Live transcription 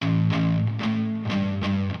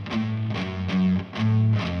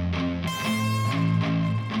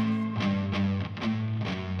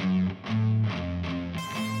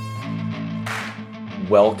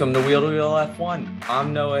Welcome to Wheel F1.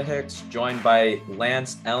 I'm Noah Hicks, joined by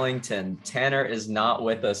Lance Ellington. Tanner is not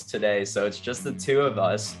with us today, so it's just the two of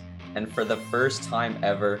us. And for the first time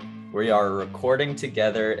ever, we are recording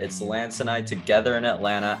together. It's Lance and I together in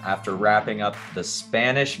Atlanta after wrapping up the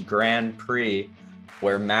Spanish Grand Prix,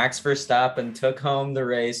 where Max Verstappen took home the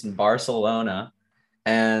race in Barcelona.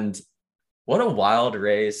 And what a wild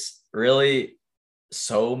race. Really,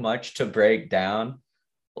 so much to break down.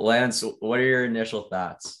 Lance, what are your initial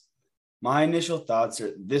thoughts? My initial thoughts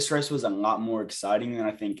are this race was a lot more exciting than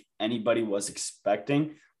I think anybody was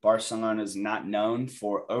expecting. Barcelona is not known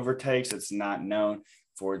for overtakes. It's not known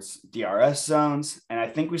for its DRS zones. And I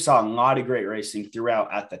think we saw a lot of great racing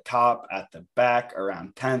throughout at the top, at the back,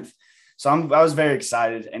 around 10th. So I was very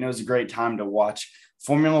excited, and it was a great time to watch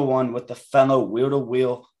Formula One with the fellow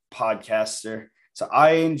wheel-to-wheel podcaster. So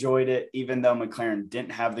I enjoyed it, even though McLaren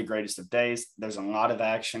didn't have the greatest of days. There's a lot of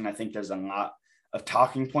action. I think there's a lot of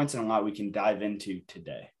talking points and a lot we can dive into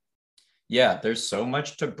today. Yeah, there's so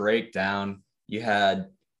much to break down. You had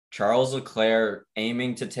Charles Leclerc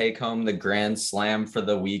aiming to take home the Grand Slam for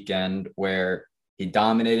the weekend, where he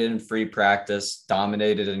dominated in free practice,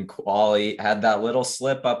 dominated in quali, had that little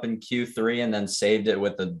slip up in Q3, and then saved it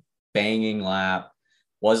with a banging lap,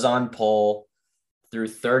 was on pole through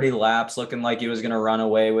 30 laps, looking like he was going to run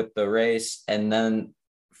away with the race. And then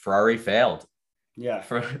Ferrari failed. Yeah.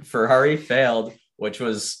 Ferrari failed, which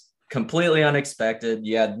was completely unexpected.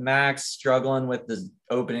 You had Max struggling with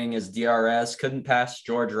opening his DRS, couldn't pass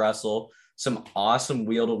George Russell. Some awesome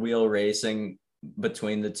wheel-to-wheel racing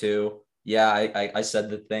between the two. Yeah, I said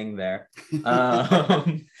the thing there.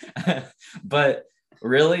 But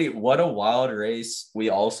really, what a wild race. We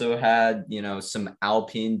also had, some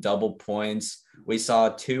Alpine double points. We saw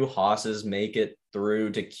two Haas's make it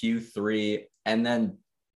through to Q3 and then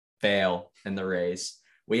fail in the race.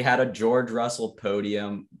 We had a George Russell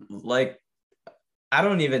podium. I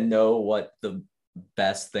don't even know what the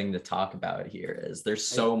best thing to talk about here is. There's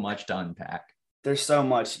so much to unpack. There's so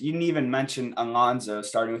much. You didn't even mention Alonso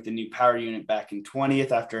starting with the new power unit back in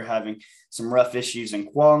 20th after having some rough issues in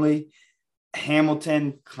quali.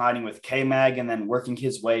 Hamilton colliding with K-Mag and then working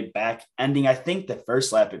his way back, ending, I think, the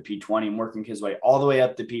first lap at P20 and working his way all the way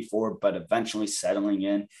up to P4, but eventually settling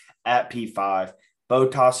in at P5.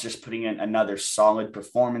 Bottas just putting in another solid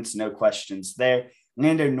performance, no questions there.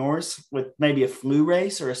 Lando Norris with maybe a flu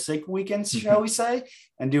race or a sick weekend, shall we say,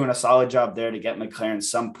 and doing a solid job there to get McLaren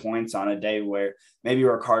some points on a day where maybe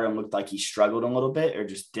Ricciardo looked like he struggled a little bit or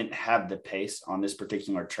just didn't have the pace on this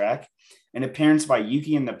particular track. An appearance by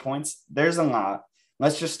Yuki in the points, there's a lot.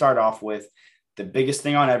 Let's just start off with the biggest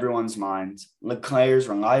thing on everyone's minds, Leclerc's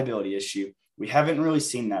reliability issue. We haven't really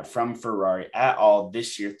seen that from Ferrari at all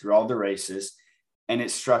this year through all the races, and it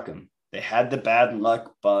struck them. They had the bad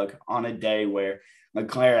luck bug on a day where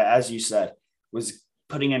Leclerc, as you said, was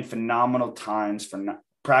putting in phenomenal times for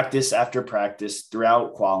practice after practice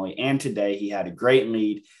throughout quali, and today he had a great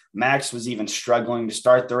lead. Max was even struggling to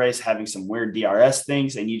start the race, having some weird DRS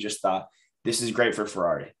things, and you just thought, this is great for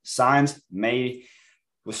Ferrari. Sainz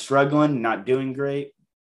was struggling, not doing great,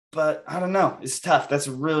 but I don't know. It's tough. That's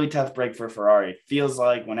a really tough break for Ferrari. It feels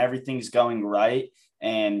like when everything's going right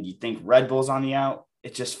and you think Red Bull's on the out,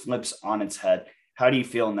 it just flips on its head. How do you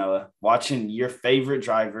feel, Noah, watching your favorite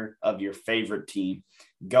driver of your favorite team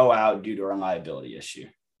go out due to a reliability issue?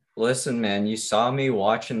 Listen, man, you saw me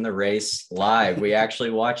watching the race live. We actually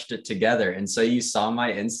watched it together. And so you saw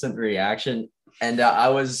my instant reaction. And I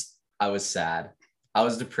was sad. I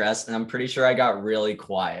was depressed. And I'm pretty sure I got really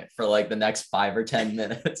quiet for the next 5 or 10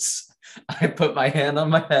 minutes. I put my hands on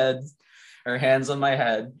my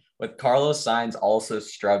head with Carlos Sainz also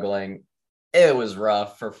struggling. It was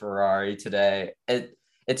rough for Ferrari today.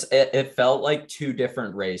 It felt like two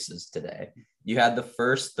different races today. You had the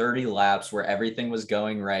first 30 laps where everything was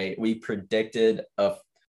going right. We predicted a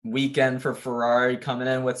weekend for Ferrari coming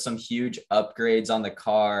in with some huge upgrades on the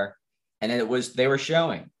car, and they were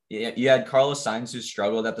showing. You had Carlos Sainz, who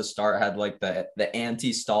struggled at the start, had the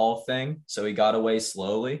anti-stall thing, so he got away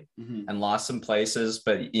slowly and lost some places,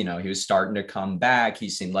 but he was starting to come back. He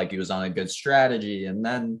seemed like he was on a good strategy, and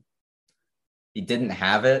then he didn't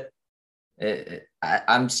have it.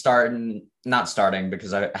 I'm not starting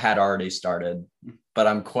because I had already started, but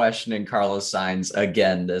I'm questioning Carlos Sainz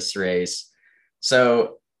again this race.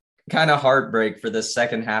 So kind of heartbreak for the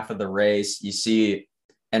second half of the race. You see,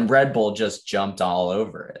 and Red Bull just jumped all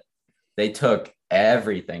over it. They took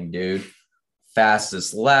everything, dude.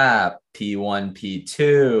 Fastest lap, P1,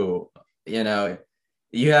 P2.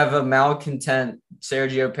 You have a malcontent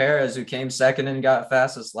Sergio Perez who came second and got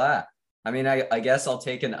fastest lap. I mean, I guess I'll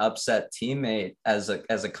take an upset teammate as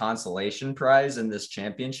a consolation prize in this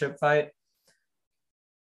championship fight,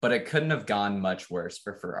 but it couldn't have gone much worse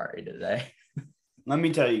for Ferrari today. Let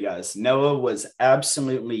me tell you guys, Noah was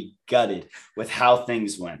absolutely gutted with how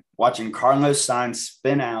things went. Watching Carlos Sainz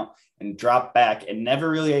spin out and drop back and never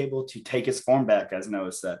really able to take his form back, as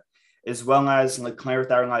Noah said, as well as Leclerc with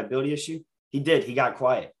that reliability issue. He did. He got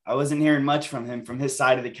quiet. I wasn't hearing much from him from his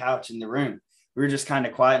side of the couch in the room. We were just kind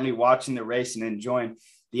of quietly watching the race and enjoying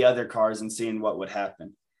the other cars and seeing what would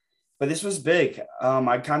happen. But this was big.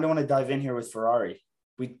 I kind of want to dive in here with Ferrari.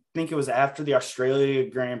 We think it was after the Australia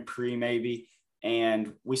Grand Prix, maybe.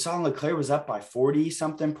 And we saw Leclerc was up by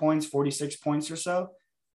 40-something points, 46 points or so.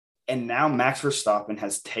 And now Max Verstappen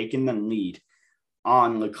has taken the lead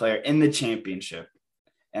on Leclerc in the championship.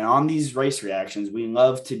 And on these race reactions, we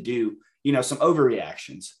love to do, some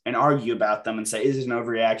overreactions and argue about them and say, is it an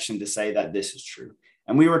overreaction to say that this is true?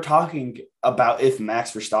 And we were talking about if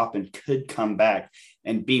Max Verstappen could come back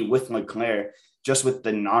and be with Leclerc, just with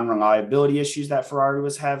the non-reliability issues that Ferrari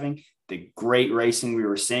was having, the great racing we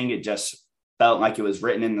were seeing. It just felt like it was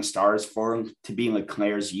written in the stars for him to be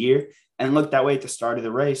Leclerc's year, and it looked that way at the start of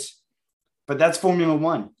the race. But that's Formula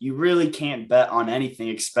One. You really can't bet on anything,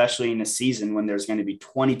 especially in a season when there's going to be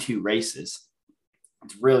 22 races.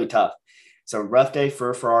 It's really tough. So rough day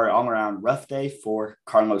for Ferrari all around, rough day for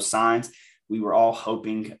Carlos Sainz. We were all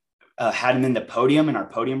hoping, had him in the podium in our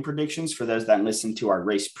podium predictions for those that listened to our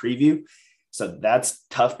race preview. So that's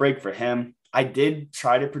tough break for him. I did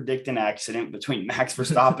try to predict an accident between Max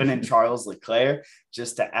Verstappen and Charles Leclerc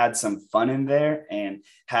just to add some fun in there, and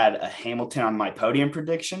had a Hamilton on my podium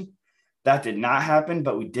prediction. That did not happen,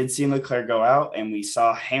 but we did see Leclerc go out, and we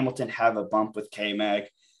saw Hamilton have a bump with K-Mag.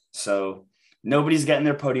 So nobody's getting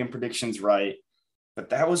their podium predictions right, but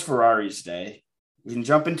that was Ferrari's day. We can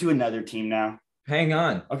jump into another team now. Hang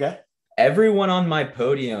on. Okay. Everyone on my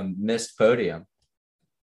podium missed podium.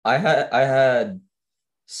 I had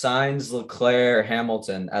Sainz, Leclerc,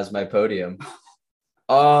 Hamilton as my podium.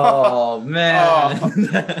 Oh, man.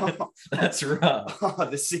 That's rough. Oh,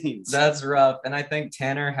 the scenes. That's rough. And I think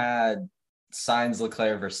Tanner had Sainz,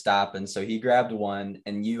 Leclerc, Verstappen. So he grabbed one,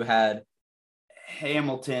 and you had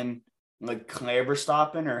Hamilton, Leclerc,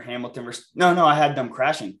 Verstappen, or Hamilton. No, I had them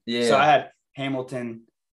crashing. Yeah. So I had Hamilton,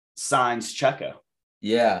 Sainz, Checo.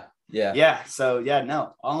 Yeah. So,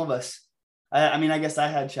 no, all of us. I guess I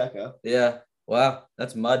had Checo. Yeah. Wow.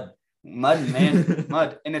 That's mud. Mud, man.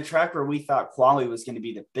 Mud. In a track where we thought quality was going to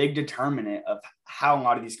be the big determinant of how a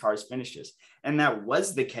lot of these cars finishes. And that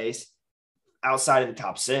was the case outside of the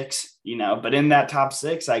top six, but in that top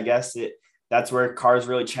six, I guess that's where cars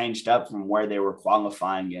really changed up from where they were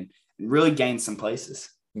qualifying and really gained some places.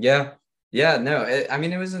 Yeah. No,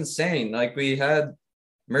 it was insane. Like, we had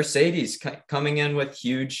Mercedes coming in with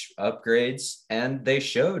huge upgrades, and they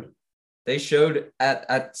showed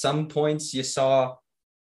at some points. You saw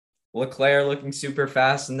Leclerc looking super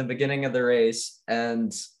fast in the beginning of the race,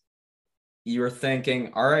 and you were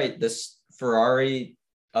thinking, all right, this Ferrari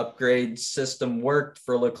upgrade system worked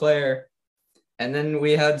for Leclerc. And then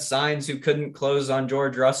we had Sainz, who couldn't close on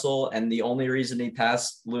George Russell, and the only reason he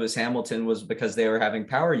passed Lewis Hamilton was because they were having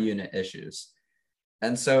power unit issues.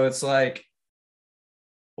 And so it's like,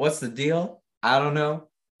 what's the deal? I don't know.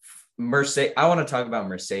 I want to talk about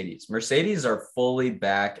Mercedes. Mercedes are fully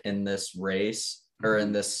back in this race, or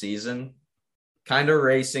in this season, kind of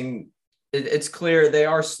racing. It's clear they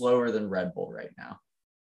are slower than Red Bull right now.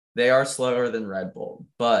 They are slower than Red Bull,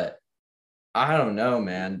 but I don't know,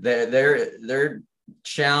 man. They're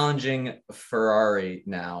challenging Ferrari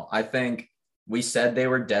now. I think we said they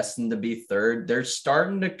were destined to be third. They're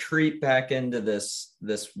starting to creep back into this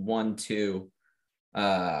 1-2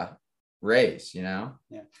 race, Yeah.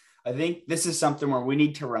 I think this is something where we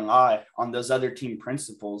need to rely on those other team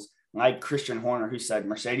principles, like Christian Horner, who said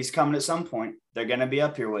Mercedes coming at some point. They're going to be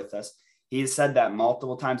up here with us. He has said that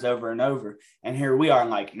multiple times over and over. And here we are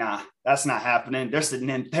like, nah, that's not happening. They're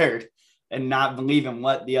sitting in third and not believing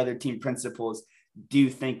what the other team principals do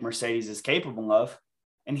think Mercedes is capable of.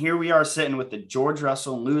 And here we are sitting with the George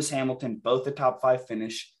Russell and Lewis Hamilton, both a top 5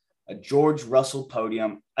 finish, a George Russell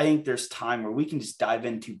podium. I think there's time where we can just dive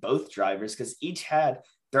into both drivers, because each had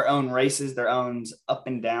their own races, their own up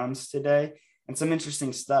and downs today, and some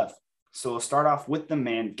interesting stuff. So we'll start off with the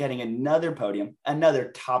man getting another podium,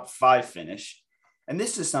 another top 5 finish. And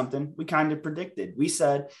this is something we kind of predicted. We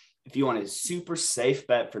said, if you want a super safe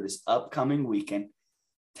bet for this upcoming weekend,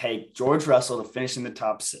 take George Russell to finish in the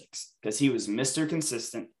top 6, because he was Mr.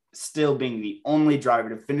 Consistent, still being the only driver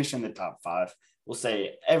to finish in the top 5. We'll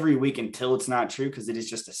say every week until it's not true, because it is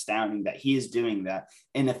just astounding that he is doing that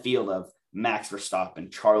in a field of Max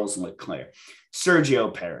Verstappen, Charles Leclerc,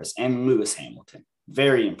 Sergio Perez, and Lewis Hamilton.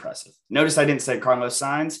 Very impressive. Notice I didn't say Carlos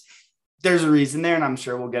Sainz. There's a reason there, and I'm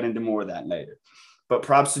sure we'll get into more of that later. But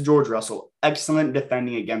props to George Russell. Excellent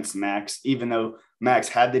defending against Max, even though Max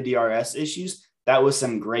had the DRS issues. That was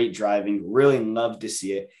some great driving. Really love to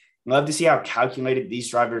see it. Love to see how calculated these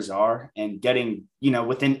drivers are and getting,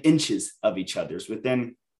 within inches of each other's,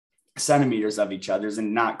 within centimeters of each other's,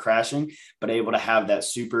 and not crashing, but able to have that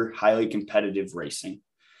super highly competitive racing.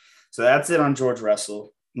 So that's it on George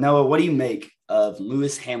Russell. Noah, what do you make of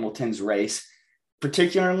Lewis Hamilton's race,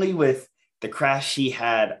 particularly with the crash he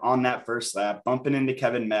had on that first lap, bumping into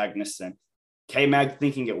Kevin Magnussen? K-Mag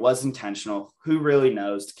thinking it was intentional. Who really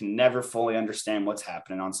knows? Can never fully understand what's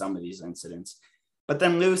happening on some of these incidents. But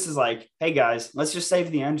then Lewis is like, hey, guys, let's just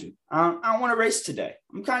save the engine. I don't want to race today.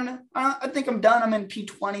 I think I'm done. I'm in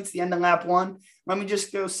P20. It's the end of lap 1. Let me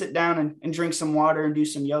just go sit down and drink some water and do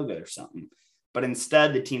some yoga or something. But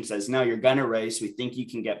instead, the team says, no, you're going to race. We think you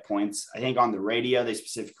can get points. I think on the radio, they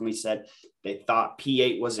specifically said they thought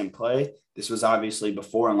P8 was in play. This was obviously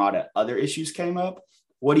before a lot of other issues came up.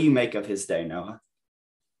 What do you make of his day, Noah?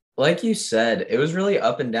 Like you said, it was really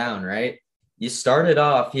up and down, right? You started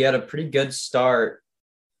off, he had a pretty good start,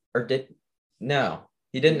 he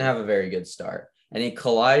didn't have a very good start. And he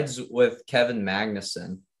collides with Kevin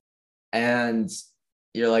Magnussen. And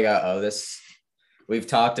you're like, we've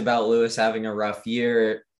talked about Lewis having a rough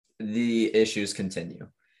year. The issues continue.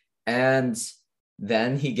 And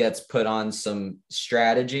then he gets put on some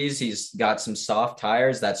strategies. He's got some soft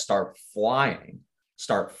tires that start flying.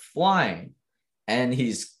 And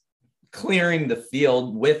he's clearing the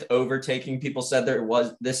field with overtaking. People said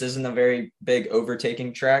this isn't a very big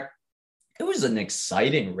overtaking track. It was an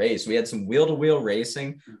exciting race. We had some wheel-to-wheel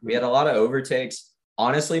racing. We had a lot of overtakes.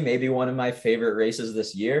 Honestly, maybe one of my favorite races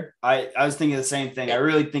this year. I was thinking the same thing. I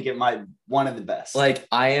really think it might one of the best. Like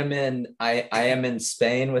I am in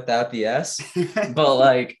Spain without the S, but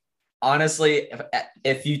like honestly,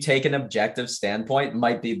 if you take an objective standpoint,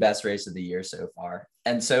 might be best race of the year so far.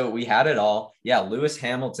 And so we had it all. Yeah, Lewis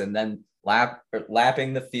Hamilton then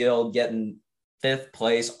lapping the field, getting 5th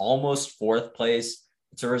place, almost 4th place.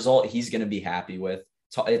 It's a result he's going to be happy with.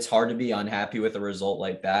 It's hard to be unhappy with a result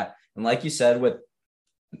like that. And like you said, with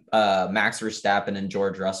Max Verstappen and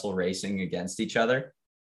George Russell racing against each other,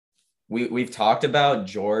 we've talked about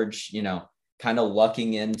George, kind of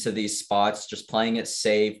lucking into these spots, just playing it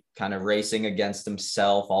safe, kind of racing against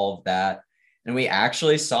himself, all of that. And we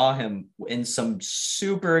actually saw him in some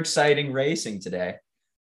super exciting racing today.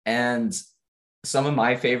 And some of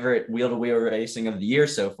my favorite wheel-to-wheel racing of the year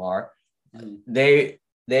so far, they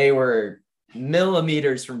were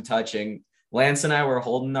millimeters from touching. Lance and I were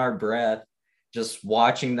holding our breath, just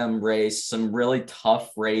watching them race, some really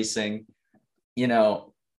tough racing.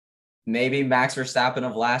 Maybe Max Verstappen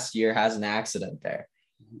of last year has an accident there.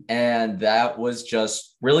 And that was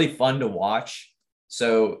just really fun to watch.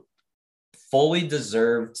 So fully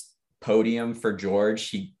deserved podium for George.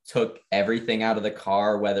 He took everything out of the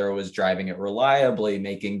car, whether it was driving it reliably,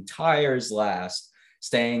 making tires last,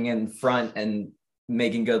 staying in front and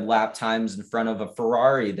making good lap times in front of a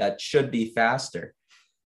Ferrari that should be faster.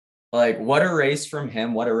 Like, what a race from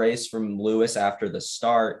him. What a race from Lewis after the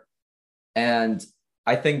start. And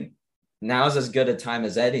I think now's as good a time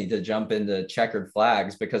as any to jump into checkered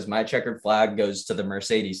flags, because my checkered flag goes to the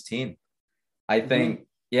Mercedes team. I think,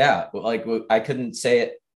 I couldn't say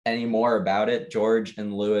it any more about it. George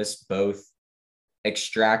and Lewis both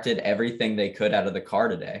extracted everything they could out of the car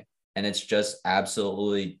today. And it's just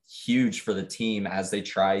absolutely huge for the team as they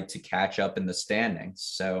try to catch up in the standings.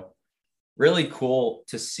 So really cool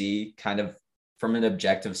to see, kind of from an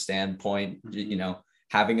objective standpoint,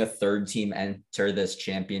 having a third team enter this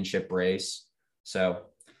championship race. So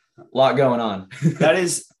a lot going on.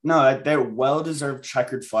 They're well-deserved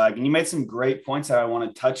checkered flag. And you made some great points that I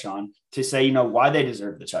want to touch on to say, why they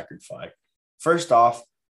deserve the checkered flag. First off,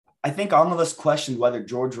 I think all of us questioned whether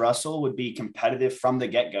George Russell would be competitive from the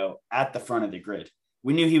get-go at the front of the grid.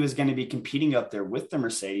 We knew he was going to be competing up there with the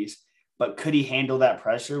Mercedes, but could he handle that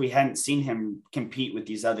pressure? We hadn't seen him compete with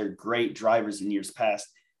these other great drivers in years past.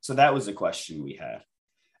 So that was a question we had.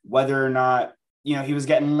 Whether or not, he was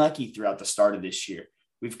getting lucky throughout the start of this year.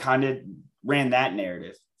 We've kind of ran that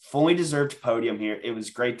narrative. Fully deserved podium here. It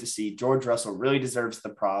was great to see. George Russell really deserves the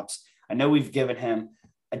props. I know we've given him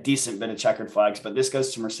a decent bit of checkered flags, but this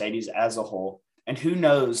goes to Mercedes as a whole. And who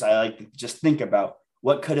knows, I like to just think about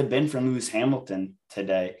what could have been for Lewis Hamilton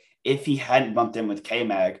today if he hadn't bumped in with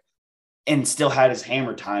K-Mag and still had his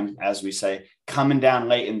hammer time, as we say, coming down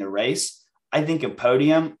late in the race. I think a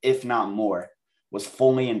podium, if not more, was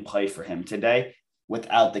fully in play for him today.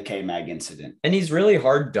 without the K-Mag incident. And he's really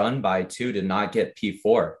hard done by too to not get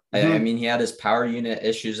P4. I mean, he had his power unit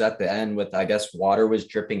issues at the end with, I guess, water was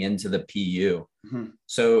dripping into the PU.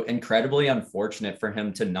 So incredibly unfortunate for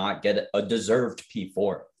him to not get a deserved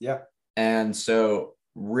P4. Yeah. And so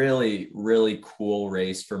really, really cool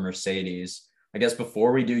race for Mercedes. I guess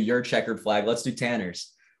before we do your checkered flag, let's do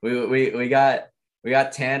Tanner's. We got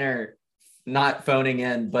Tanner not phoning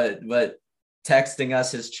in, but texting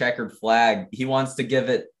us his checkered flag. He wants to give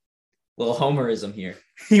it a little homerism here.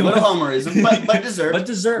 Homerism, but deserved. But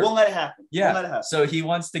deserved. We'll let it happen. Yeah. We'll let it happen. So he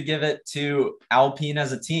wants to give it to Alpine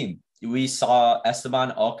as a team. We saw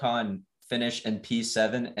Esteban Ocon finish in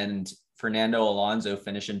P7 and Fernando Alonso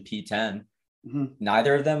finish in P10.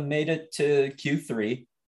 Neither of them made it to Q3.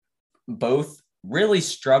 Both really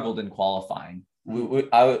struggled in qualifying. We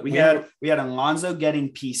had Alonso getting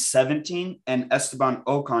P17 and Esteban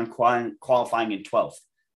Ocon qualifying in 12th.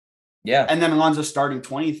 Yeah. And then Alonso starting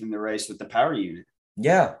 20th in the race with the power unit.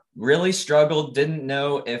 Yeah. Really struggled. Didn't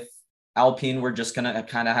know if Alpine were just going to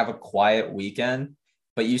kind of have a quiet weekend.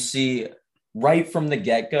 But you see right from the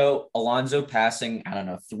get-go, Alonso passing,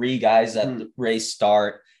 3 guys at the race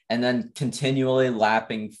start and then continually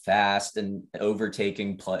lapping fast and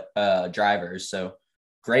overtaking drivers. So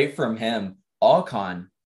great from him. Ocon,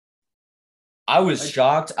 I was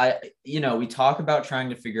shocked. We talk about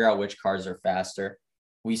trying to figure out which cars are faster.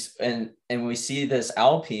 We see this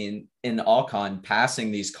Alpine in Ocon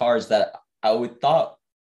passing these cars that I would thought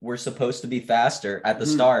were supposed to be faster at the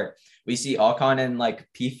start. We see Ocon in like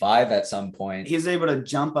P5 at some point. He's able to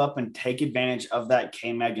jump up and take advantage of that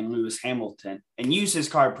K-Mag and Lewis Hamilton and use his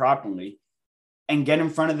car properly and get in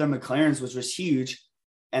front of the McLarens, which was huge.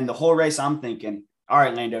 And the whole race, I'm thinking, all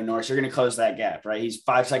right, Lando Norris, you're going to close that gap, right? He's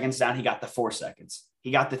 5 seconds down. He got the 4 seconds. He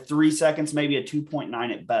got the 3 seconds, maybe a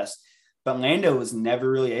 2.9 at best. But Lando was never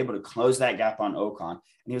really able to close that gap on Ocon. And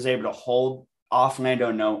he was able to hold off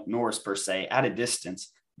Lando Norris, per se, at a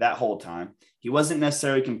distance that whole time. He wasn't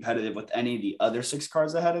necessarily competitive with any of the other 6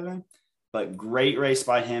 cars ahead of him, but great race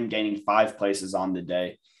by him, gaining 5 places on the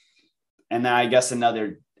day. And then I guess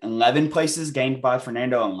another 11 places gained by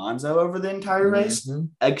Fernando Alonso over the entire race.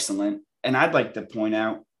 Excellent. And I'd like to point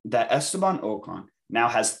out that Esteban Ocon now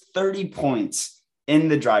has 30 points in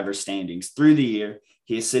the driver's standings through the year.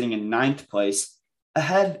 He is sitting in 9th place,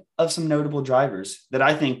 ahead of some notable drivers that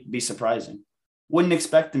I think be surprising. Wouldn't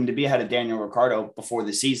expect him to be ahead of Daniel Ricciardo before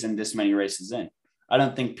the season this many races in. I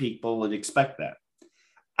don't think people would expect that.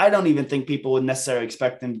 I don't even think people would necessarily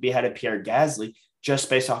expect him to be ahead of Pierre Gasly just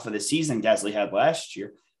based off of the season Gasly had last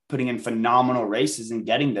year, putting in phenomenal races and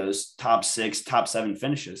getting those top 6, top 7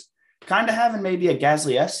 finishes. Kind of having maybe a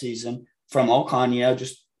Gasly-esque season from Ocon,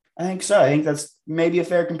 I think so. I think that's maybe a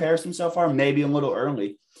fair comparison so far, maybe a little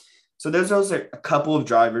early. So those are a couple of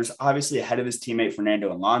drivers, obviously ahead of his teammate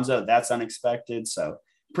Fernando Alonso. That's unexpected. So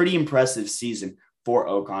pretty impressive season for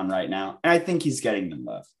Ocon right now. And I think he's getting the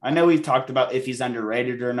love. I know we've talked about if he's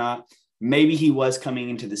underrated or not. Maybe he was coming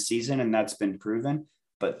into the season and that's been proven.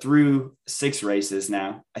 But through 6 races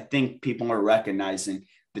now, I think people are recognizing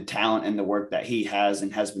the talent and the work that he has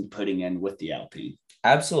and has been putting in with the Alpine.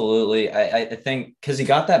 Absolutely. I think because he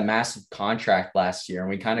got that massive contract last year and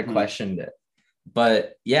we kind of questioned it.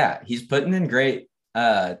 But yeah, he's putting in great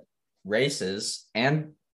races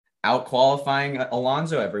and out qualifying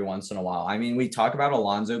Alonso every once in a while. I mean, we talk about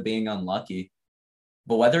Alonso being unlucky,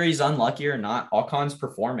 but whether he's unlucky or not, Ocon's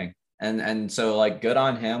performing. And so like good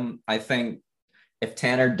on him. I think if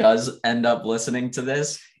Tanner does end up listening to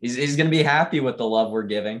this, he's going to be happy with the love we're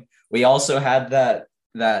giving. We also had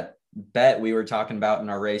that bet we were talking about in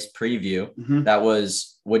our race preview. That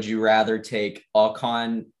was, would you rather take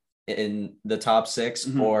Ocon in the top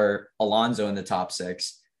 6 or Alonso in the top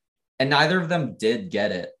 6? And neither of them did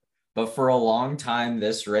get it. But for a long time,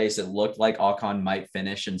 this race, it looked like Ocon might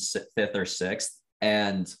finish in 5th or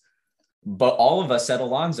 6th. But all of us said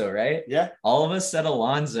Alonso, right? Yeah. All of us said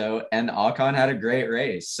Alonso, and Ocon had a great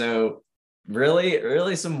race. So really,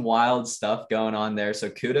 really some wild stuff going on there.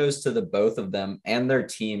 So kudos to the both of them and their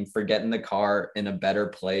team for getting the car in a better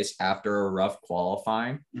place after a rough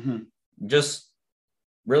qualifying. Just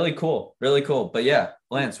really cool. Really cool. But yeah,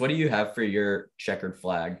 Lance, what do you have for your checkered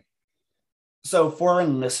flag? So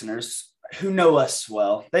foreign listeners who know us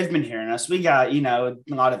well, they've been hearing us. We got, a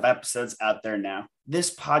lot of episodes out there now.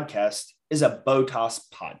 This podcast is a Botas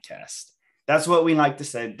podcast. That's what we like to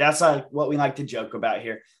say. That's what we like to joke about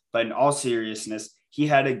here. But in all seriousness, he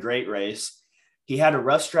had a great race. He had a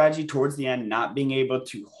rough strategy towards the end, not being able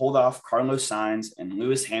to hold off Carlos Sainz and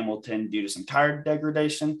Lewis Hamilton due to some tire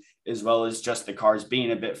degradation, as well as just the cars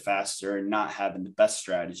being a bit faster and not having the best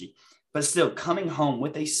strategy. but still coming home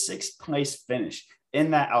with a sixth place finish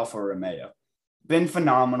in that Alfa Romeo. Been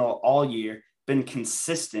phenomenal all year, been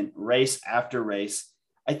consistent race after race.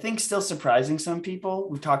 I think still surprising some people.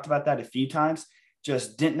 We've talked about that a few times.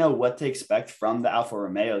 Just didn't know what to expect from the Alfa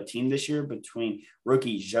Romeo team this year between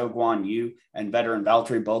rookie Zhou Guan Yu and veteran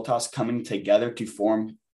Valtteri Bottas coming together to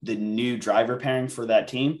form the new driver pairing for that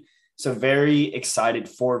team. So very excited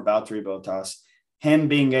for Valtteri Bottas. Him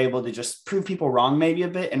being able to just prove people wrong maybe a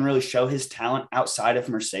bit and really show his talent outside of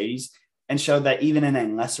Mercedes and show that even in a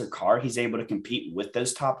lesser car, he's able to compete with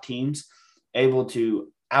those top teams, able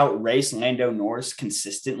to outrace Lando Norris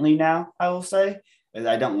consistently now, I will say.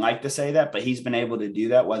 I don't like to say that, but he's been able to do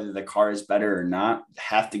that, whether the car is better or not.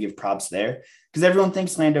 Have to give props there because everyone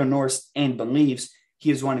thinks Lando Norris and believes he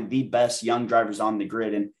is one of the best young drivers on the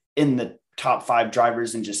grid and in the top 5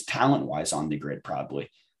 drivers and just talent-wise on the grid probably.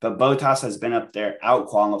 But Bottas has been up there out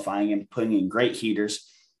qualifying and putting in great heaters.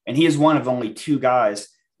 And he is one of only 2 guys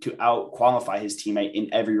to out qualify his teammate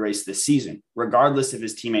in every race this season, regardless if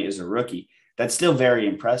his teammate is a rookie. That's still very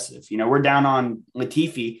impressive. We're down on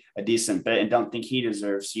Latifi a decent bit and don't think he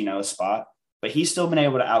deserves, a spot, but he's still been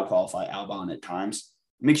able to out qualify Albon at times.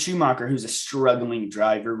 Mick Schumacher, who's a struggling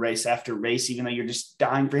driver race after race, even though you're just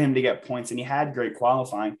dying for him to get points and he had great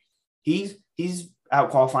qualifying, he's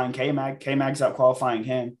out qualifying K-Mag. K-Mag's out qualifying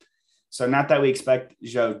him. So not that we expect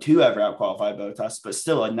Zhou to ever out qualify Bottas, but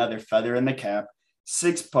still another feather in the cap.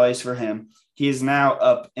 6th place for him. He is now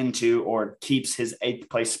up into or keeps his 8th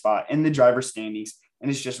place spot in the driver standings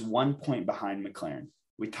and is just 1 point behind McLaren.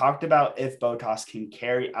 We talked about if Bottas can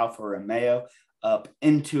carry Alfa Romeo up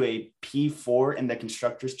into a P4 in the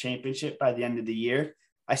Constructors' Championship by the end of the year.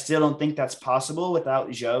 I still don't think that's possible without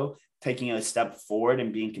Zhou taking a step forward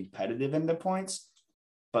and being competitive in the points.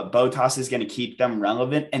 But Bottas is going to keep them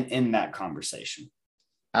relevant and in that conversation.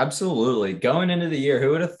 Absolutely. Going into the year,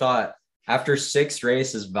 who would have thought after 6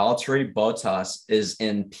 races, Valtteri Bottas is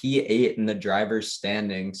in P8 in the driver's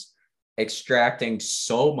standings, extracting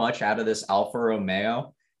so much out of this Alfa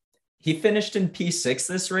Romeo. He finished in P6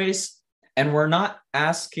 this race, and we're not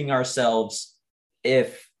asking ourselves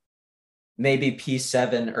if maybe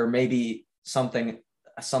P7 or maybe something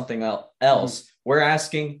else. We're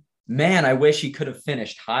asking, man, I wish he could have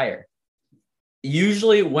finished higher.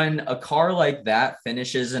 Usually when a car like that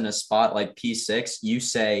finishes in a spot like P6, you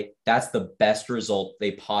say that's the best result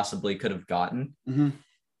they possibly could have gotten. Mm-hmm.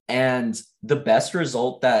 And the best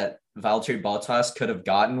result that Valtteri Bottas could have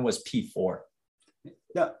gotten was P4.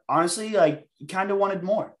 Yeah, honestly, you kind of wanted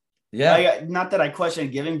more. Yeah. Not that I question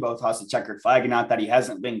giving Bottas a checkered flag and not that he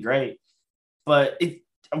hasn't been great, but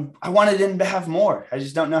I wanted him to have more. I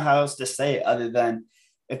just don't know how else to say it other than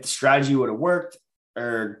if the strategy would have worked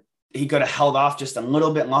or he could have held off just a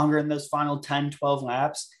little bit longer in those final 10, 12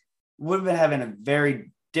 laps, would have been having a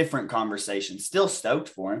very different conversation. Still stoked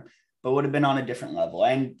for him, but would have been on a different level.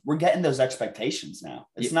 And we're getting those expectations now.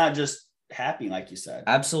 It's not just happy, like you said.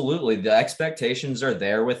 Absolutely. The expectations are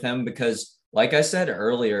there with him because, like I said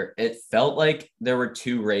earlier, it felt like there were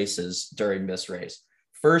 2 races during this race.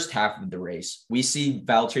 First half of the race, we see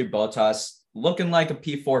Valtteri Bottas looking like a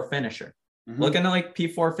P4 finisher. Looking like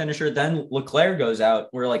P4 finisher, then Leclerc goes out.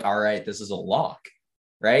 We're like, all right, this is a lock,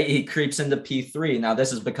 right? He creeps into P3. Now,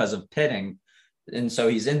 this is because of pitting. And so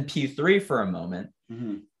he's in P3 for a moment.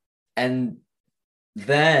 Mm-hmm. And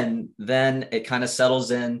then it kind of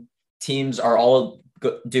settles in. Teams are all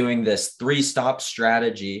doing this 3-stop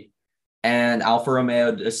strategy. And Alfa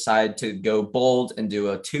Romeo decide to go bold and do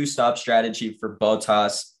a 2-stop strategy for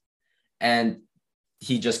Bottas. And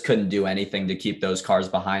he just couldn't do anything to keep those cars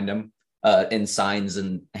behind him. In Sainz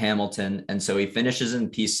and Hamilton. And so he finishes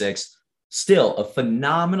in P6. Still a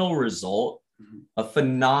phenomenal result,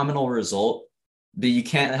 but you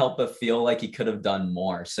can't help but feel like he could have done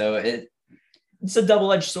more. So it's a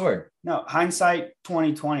double-edged sword. No, hindsight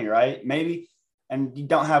 2020, right? Maybe, and you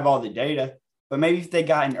don't have all the data, but maybe if they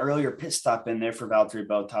got an earlier pit stop in there for Valtteri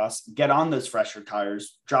Bottas, get on those fresher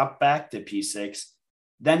tires, drop back to P6,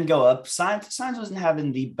 then go up. Sainz wasn't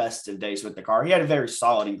having the best of days with the car. He had a very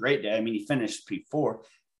solid and great day. I mean, he finished P4.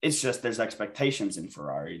 It's just there's expectations in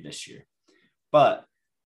Ferrari this year. But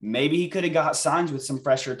maybe he could have got Sainz with some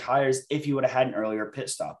fresher tires if he would have had an earlier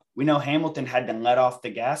pit stop. We know Hamilton had to let off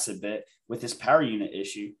the gas a bit with his power unit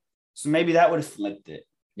issue. So maybe that would have flipped it.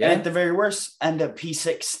 Yeah. And at the very worst, end up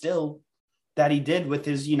P6 still that he did with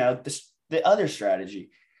his, the other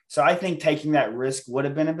strategy. So I think taking that risk would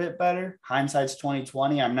have been a bit better. Hindsight's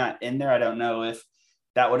 2020. I'm not in there. I don't know if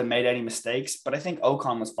that would have made any mistakes, but I think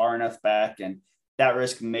Ocon was far enough back and that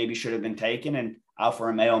risk maybe should have been taken. And Alfa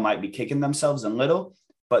Romeo might be kicking themselves a little,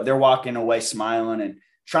 but they're walking away smiling and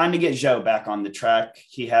trying to get Joe back on the track.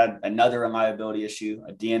 He had another reliability issue,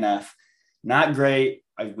 a DNF. Not great.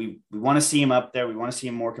 We want to see him up there. We want to see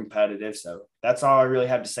him more competitive. So that's all I really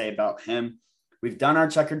have to say about him. We've done our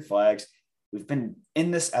checkered flags. We've been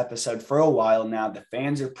in this episode for a while now. The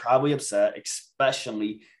fans are probably upset,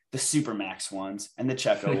 especially the Supermax ones and the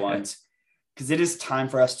Checo ones, because it is time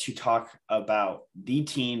for us to talk about the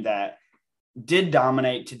team that did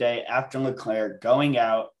dominate today after Leclerc going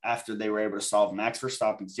out after they were able to solve Max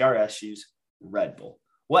Verstappen's DRS issues, Red Bull.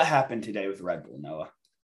 What happened today with Red Bull, Noah?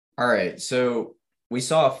 All right, so we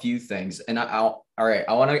saw a few things, and I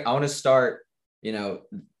want to start.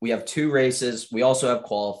 We have 2 races. We also have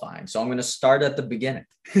qualifying, so I'm going to start at the beginning.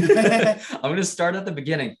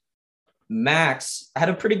 Max had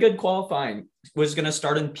a pretty good qualifying. Was going to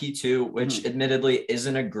start in P2, which admittedly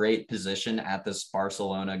isn't a great position at this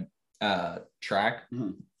Barcelona track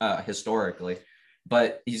historically,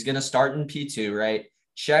 but he's going to start in P2, right?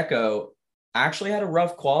 Checo actually had a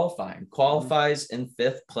rough qualifies in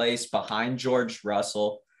 5th place behind George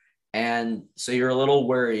Russell. And so you're a little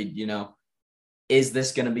worried, is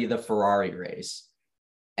this going to be the Ferrari race?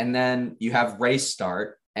 And then you have race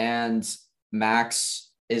start, and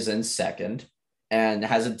Max is in 2nd and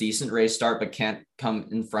has a decent race start, but can't come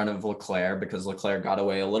in front of Leclerc because Leclerc got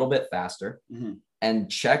away a little bit faster. And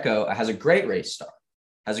Checo has a great race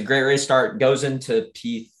start, goes into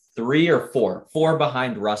P3 or 4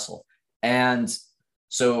 behind Russell. And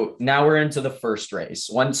so now we're into the first race.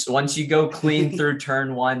 Once you go clean through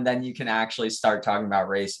turn 1, then you can actually start talking about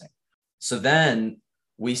racing. So then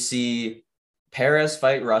we see Perez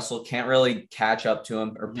fight Russell, can't really catch up to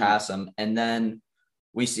him or pass him. And then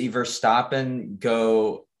we see Verstappen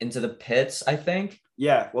go into the pits, I think.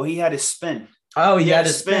 Yeah, well, he had his spin. Oh, he had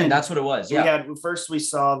his spin. That's what it was. Yeah. We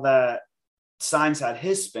saw that Sainz had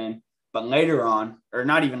his spin, but later on, or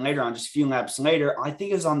not even later on, just a few laps later, I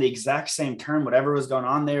think it was on the exact same turn, whatever was going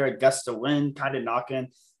on there, a gust of wind kind of knocking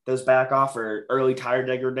those back off, or early tire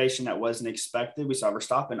degradation that wasn't expected. We saw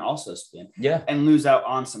Verstappen also spin and lose out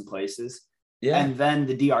on some places. Yeah. And then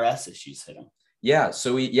the DRS issues hit him. Yeah.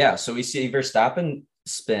 So we see Verstappen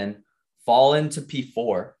spin, fall into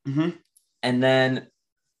P4, and then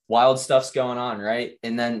wild stuff's going on, right?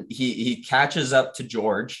 And then he catches up to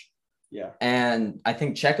George. Yeah. And I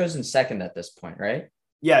think Checo's in 2nd at this point, right?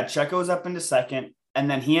 Yeah, Checo's up into 2nd, and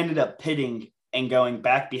then he ended up pitting and going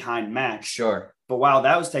back behind Max. Sure. But while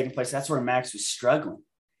that was taking place, that's where Max was struggling.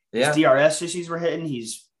 Yeah. His DRS issues were hitting.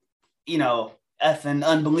 He's, effing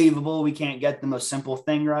unbelievable. We can't get the most simple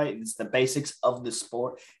thing right. It's the basics of the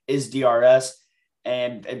sport is DRS.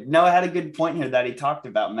 And Noah had a good point here that he talked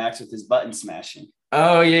about Max with his button smashing.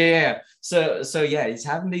 Oh, yeah. So yeah, he's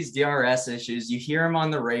having these DRS issues. You hear him on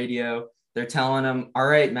the radio. They're telling him, all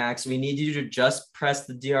right, Max, we need you to just press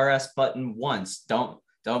the DRS button once. Don't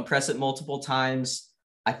press it multiple times.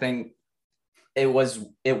 I think it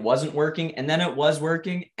wasn't working, and then it was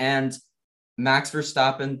working. And Max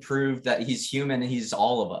Verstappen proved that he's human. He's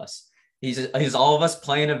all of us. He's all of us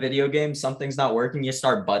playing a video game. Something's not working. You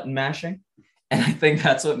start button mashing. And I think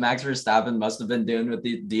that's what Max Verstappen must have been doing with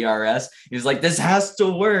the DRS. He was like, this has to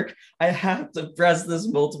work. I have to press this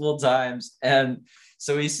multiple times. And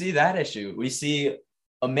so we see that issue. We see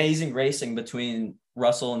amazing racing between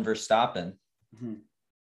Russell and Verstappen.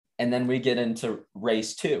 And then we get into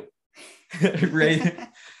race 2.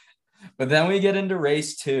 But then we get into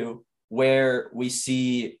race 2, where we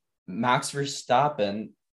see Max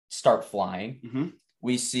Verstappen start flying.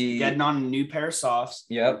 We see getting on a new pair of softs.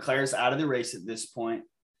 Yep. Leclerc's out of the race at this point.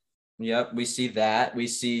 Yep. We see that. We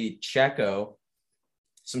see Checo,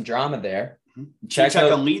 some drama there.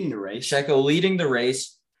 Checo leading the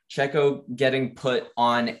race. Checo getting put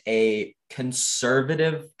on a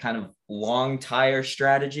conservative kind of long tire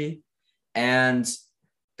strategy. And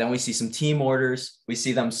then we see some team orders. We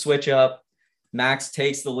see them switch up. Max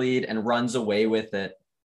takes the lead and runs away with it.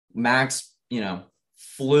 Max,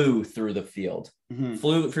 flew through the field.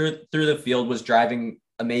 Flew through the field, was driving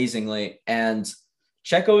amazingly. And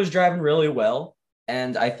Checo was driving really well.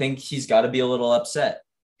 And I think he's got to be a little upset.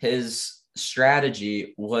 His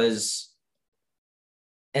strategy was,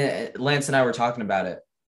 and Lance and I were talking about it,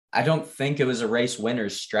 I don't think it was a race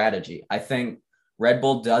winner's strategy. I think Red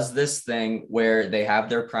Bull does this thing where they have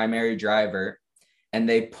their primary driver and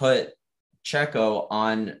they put Checo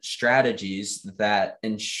on strategies that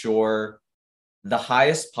ensure the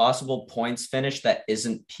highest possible points finish that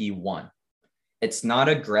isn't P1. It's not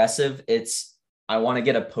aggressive. It's, I want to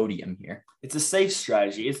get a podium here. It's a safe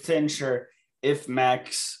strategy. It's to ensure if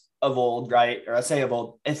Max of old, right? Or I say of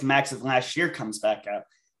old, if Max of last year comes back out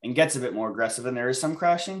and gets a bit more aggressive and there is some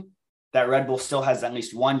crashing, that Red Bull still has at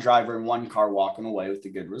least one driver and one car walking away with a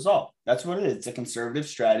good result. That's what it is. It's a conservative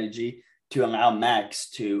strategy to allow Max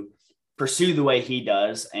to pursue the way he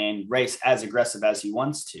does and race as aggressive as he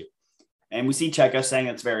wants to. And we see Checo saying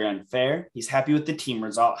it's very unfair. He's happy with the team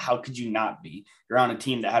result. How could you not be? You're on a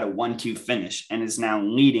team that had a 1-2 finish and is now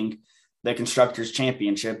leading the Constructors'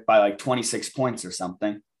 Championship by like 26 points or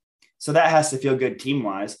something. So that has to feel good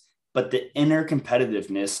team-wise. But the inner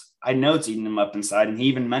competitiveness, I know it's eating him up inside. And he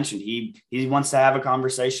even mentioned he wants to have a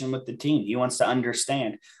conversation with the team. He wants to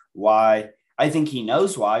understand why. I think he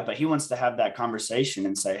knows why, but he wants to have that conversation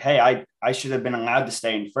and say, hey, I should have been allowed to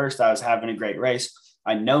stay in first. I was having a great race.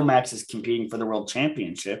 I know Max is competing for the world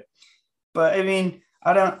championship, but I mean,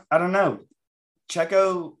 I don't know.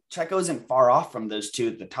 Checo isn't far off from those two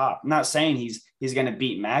at the top. I'm not saying he's going to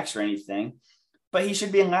beat Max or anything, but he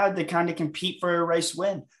should be allowed to kind of compete for a race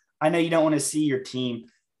win. I know you don't want to see your team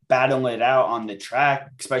battle it out on the track,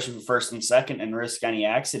 especially for first and second, and risk any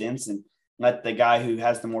accidents and let the guy who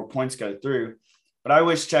has the more points go through. But I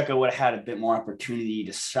wish Checo would have had a bit more opportunity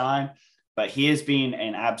to shine. But he is being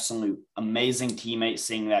an absolute amazing teammate,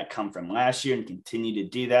 seeing that come from last year and continue to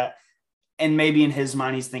do that. And maybe in his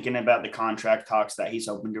mind, he's thinking about the contract talks that he's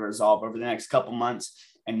hoping to resolve over the next couple months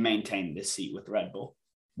and maintain this seat with Red Bull.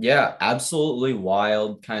 Yeah, absolutely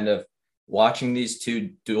wild kind of watching these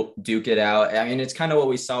two duke it out. I mean, it's kind of what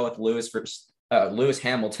we saw with Lewis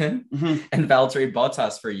Hamilton and Valtteri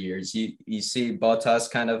Bottas for years. You see Bottas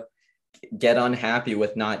kind of get unhappy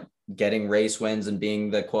with not getting race wins and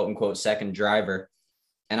being the quote unquote second driver.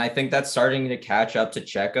 And I think that's starting to catch up to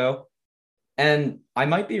Checo. And I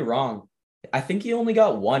might be wrong. I think he only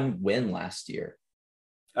got one win last year.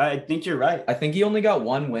 I think you're right. I think he only got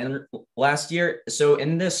one win last year. So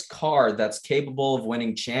in this car that's capable of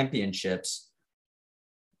winning championships,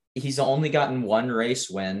 he's only gotten one race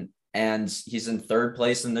win and he's in third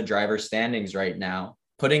place in the driver standings right now,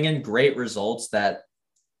 putting in great results that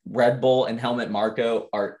Red Bull and Helmut Marko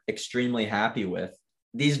are extremely happy with.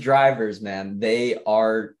 These drivers, man, they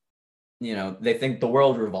are, they think the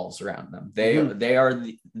world revolves around them. They are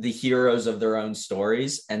the heroes of their own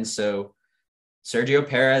stories. And so Sergio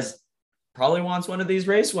Perez probably wants one of these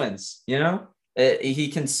race wins, He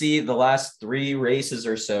can see the last 3 races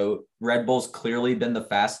or so, Red Bull's clearly been the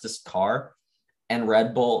fastest car, and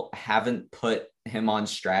Red Bull haven't put him on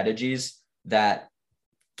strategies that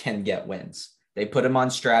can get wins. They put him on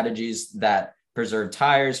strategies that preserve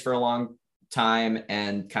tires for a long time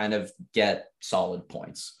and kind of get solid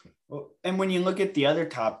points. Well, and when you look at the other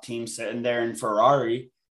top teams sitting there in Ferrari,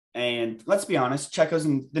 and let's be honest, Checo's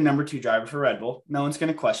the number 2 driver for Red Bull. No one's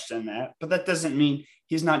going to question that, but that doesn't mean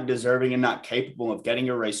he's not deserving and not capable of getting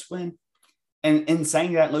a race win. And in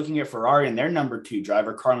saying that, looking at Ferrari and their number 2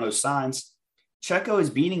 driver, Carlos Sainz, Checo is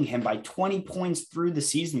beating him by 20 points through the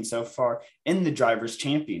season so far in the Drivers'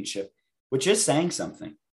 Championship, which is saying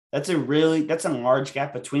something. That's a large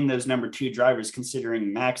gap between those number 2 drivers,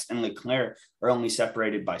 considering Max and Leclerc are only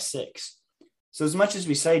separated by 6. So as much as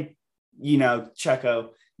we say, Checo,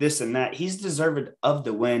 this and that, he's deserved of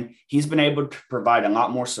the win. He's been able to provide a lot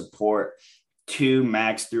more support to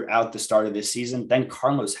Max throughout the start of this season than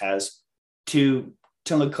Carlos has to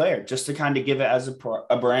Leclerc, just to kind of give it as a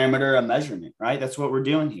parameter, a measurement, right? That's what we're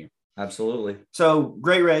doing here. Absolutely. So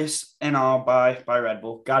great race and all by Red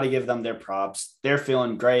Bull. Got to give them their props. They're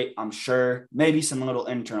feeling great, I'm sure. Maybe some little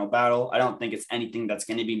internal battle. I don't think it's anything that's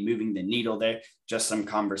going to be moving the needle there. Just some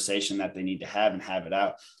conversation that they need to have and have it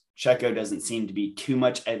out. Checo doesn't seem to be too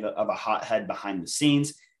much of a hothead behind the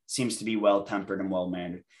scenes. Seems to be well-tempered and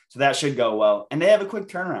well-mannered. So that should go well. And they have a quick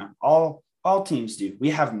turnaround. All teams do. We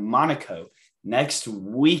have Monaco next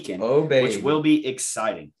weekend, which will be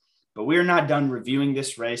exciting. But we're not done reviewing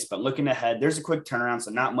this race, but looking ahead, there's a quick turnaround,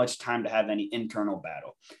 so not much time to have any internal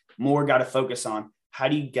battle. More got to focus on how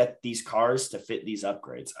do you get these cars to fit these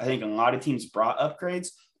upgrades. I think a lot of teams brought upgrades,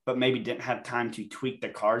 but maybe didn't have time to tweak the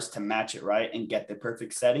cars to match it right and get the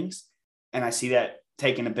perfect settings. And I see that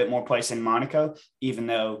taking a bit more place in Monaco, even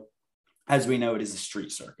though, as we know, it is a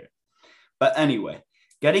street circuit. But anyway,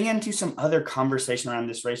 getting into some other conversation around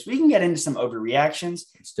this race, we can get into some overreactions.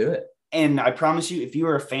 Let's do it. And I promise you, if you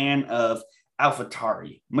are a fan of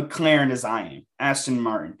AlphaTauri, McLaren as I am, Aston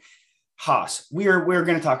Martin, Haas, we're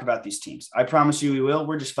going to talk about these teams. I promise you we will.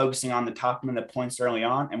 We're just focusing on the top and the points early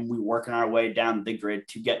on, and we're working our way down the grid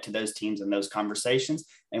to get to those teams and those conversations.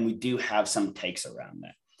 And we do have some takes around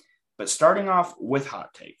that. But starting off with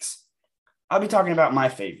hot takes, I'll be talking about my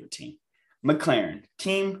favorite team, McLaren,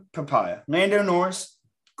 Team Papaya. Lando Norris,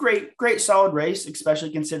 great, solid race,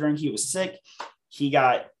 especially considering he was sick. He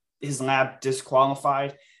got his lap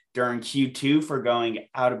disqualified. during Q2 for going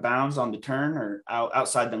out of bounds on the turn or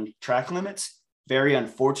outside the track limits. Very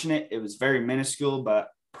unfortunate. It was very minuscule, but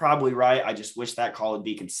probably right. I just wish that call would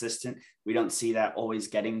be consistent. We don't see that always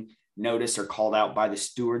getting noticed or called out by the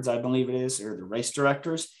stewards, I believe it is, or the race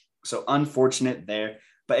directors. So unfortunate there,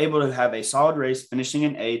 but able to have a solid race, finishing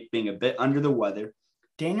in 8th, being a bit under the weather.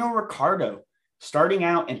 Daniel Ricciardo starting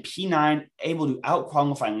out in P9, able to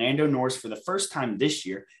out-qualify Lando Norris for the first time this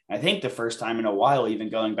year. I think the first time in a while, even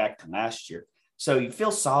going back to last year. So you feel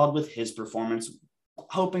solid with his performance,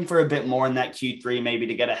 hoping for a bit more in that Q3, maybe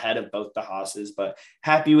to get ahead of both the Haas's, but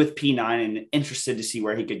happy with P9 and interested to see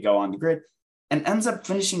where he could go on the grid. And ends up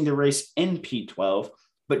finishing the race in P12,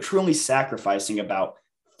 but truly sacrificing about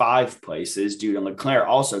 5 places due to Leclerc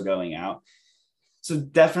also going out. So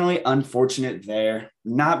definitely unfortunate there.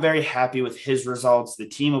 Not very happy with his results. The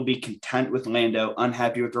team will be content with Lando,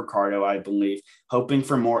 unhappy with Ricciardo, I believe, hoping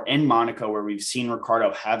for more in Monaco, where we've seen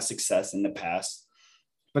Ricciardo have success in the past.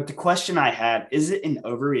 But the question I had, is it an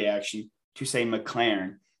overreaction to say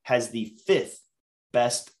McLaren has the 5th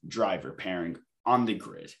best driver pairing on the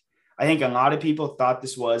grid? I think a lot of people thought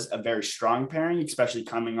this was a very strong pairing, especially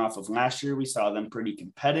coming off of last year. We saw them pretty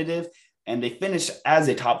competitive. And they finished as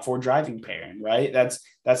a top 4 driving pairing, right?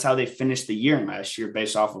 That's how they finished the year last year,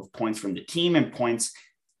 based off of points from the team and points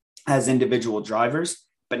as individual drivers.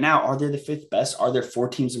 But now, are they the 5th best? Are there 4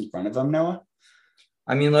 teams in front of them, Noah?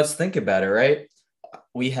 I mean, let's think about it, right?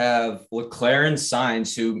 We have Leclerc and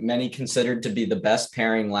Sainz, who many considered to be the best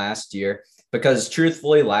pairing last year, because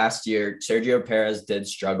truthfully, last year, Sergio Perez did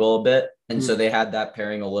struggle a bit. And so they had that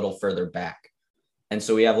pairing a little further back. And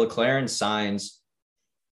so we have Leclerc and Sainz,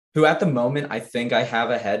 who at the moment I think I have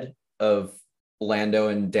ahead of Lando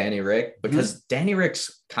and Danny Rick, because Danny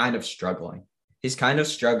Rick's kind of struggling. He's kind of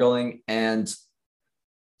struggling, and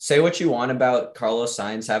say what you want about Carlos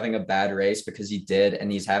Sainz having a bad race, because he did,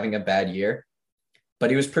 and he's having a bad year, but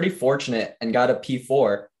he was pretty fortunate and got a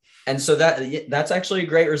P4. And so that's actually a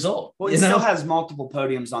great result. Well, he still has multiple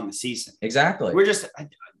podiums on the season. Exactly.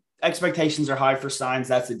 Expectations are high for Sainz.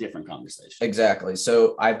 That's a different conversation. Exactly.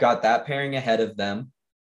 So I've got that pairing ahead of them.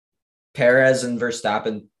 Perez and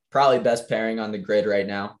Verstappen, probably best pairing on the grid right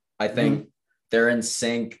now. I think they're in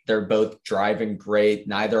sync. They're both driving great.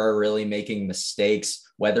 Neither are really making mistakes.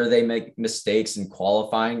 Whether they make mistakes in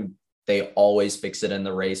qualifying, they always fix it in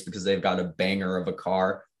the race because they've got a banger of a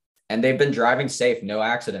car. And they've been driving safe, no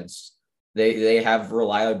accidents. They have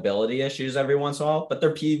reliability issues every once in a while, but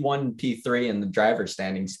they're P1, P3 in the driver's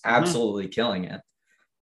standings, absolutely killing it.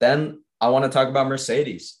 Then I want to talk about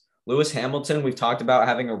Mercedes. Lewis Hamilton, we've talked about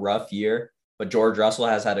having a rough year, but George Russell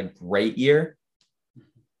has had a great year.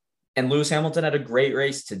 And Lewis Hamilton had a great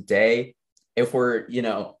race today. If we're,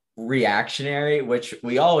 reactionary, which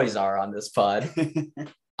we always are on this pod,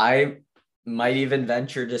 I might even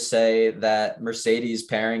venture to say that Mercedes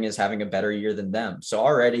pairing is having a better year than them. So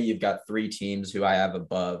already you've got 3 teams who I have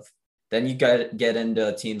above. Then you get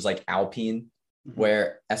into teams like Alpine,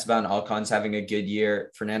 where Esteban Ocon's having a good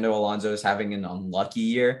year. Fernando Alonso is having an unlucky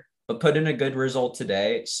year, but put in a good result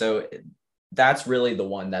today. So that's really the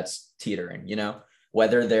one that's teetering,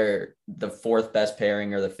 whether they're the 4th best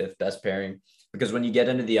pairing or the 5th best pairing. Because when you get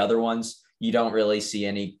into the other ones, you don't really see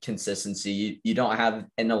any consistency. You don't have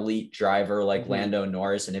an elite driver like Lando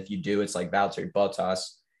Norris. And if you do, it's like Valtteri Bottas.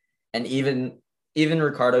 And even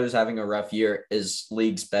Ricciardo, who's having a rough year, is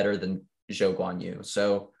leagues better than Zhou Guanyu.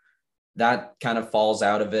 So that kind of falls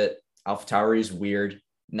out of it. AlphaTauri is weird.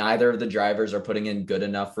 Neither of the drivers are putting in good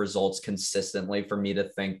enough results consistently for me to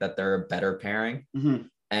think that they're a better pairing.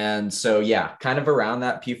 And so, yeah, kind of around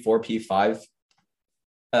that P4,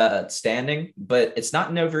 P5 standing, but it's not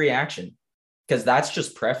an overreaction, because that's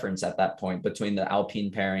just preference at that point between the Alpine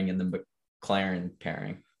pairing and the McLaren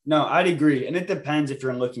pairing. No, I'd agree. And it depends if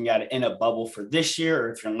you're looking at it in a bubble for this year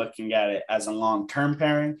or if you're looking at it as a long-term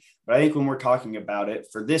pairing. But I think when we're talking about it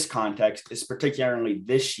for this context, it's particularly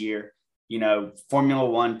this year, Formula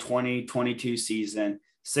One 2022 season,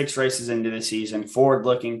 6 races into the season, forward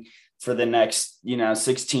looking for the next,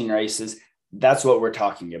 16 races. That's what we're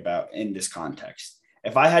talking about in this context.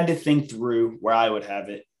 If I had to think through where I would have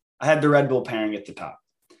it, I had the Red Bull pairing at the top.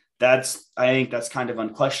 I think that's kind of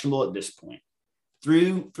unquestionable at this point.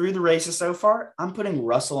 Through the races so far, I'm putting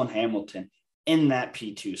Russell and Hamilton in that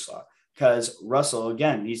P2 slot, because Russell,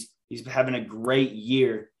 again, he's having a great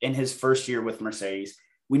year in his first year with Mercedes.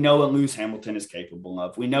 We know what Lewis Hamilton is capable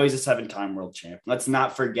of. We know he's a 7-time world champ. Let's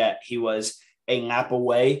not forget he was a lap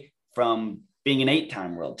away from being an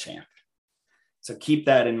 8-time world champ. So keep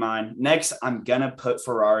that in mind. Next, I'm going to put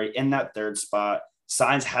Ferrari in that 3rd spot.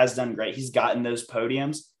 Sainz has done great. He's gotten those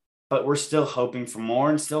podiums, but we're still hoping for more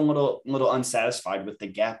and still a little unsatisfied with the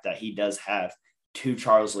gap that he does have to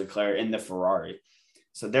Charles Leclerc in the Ferrari.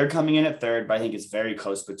 So they're coming in at third, but I think it's very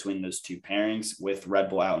close between those two pairings with Red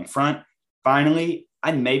Bull out in front. Finally,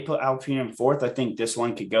 I may put Alpine in fourth. I think this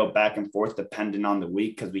one could go back and forth depending on the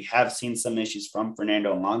week because we have seen some issues from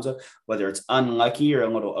Fernando Alonso, whether it's unlucky or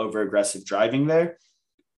a little over-aggressive driving there.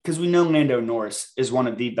 Because we know Lando Norris is one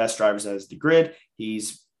of the best drivers as the grid.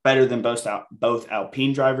 He's better than both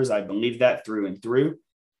Alpine drivers. I believe that through and through.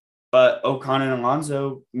 But Ocon and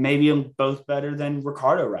Alonso may be both better than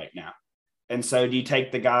Ricciardo right now. And so do you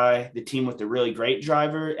take the team with the really great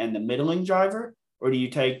driver and the middling driver, or do you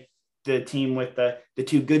take the team with the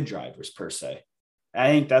two good drivers per se? I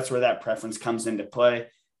think that's where that preference comes into play.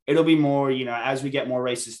 It'll be more, as we get more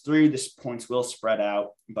races through, the points will spread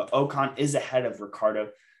out. But Ocon is ahead of Ricciardo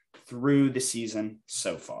through the season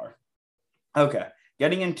so far. Okay,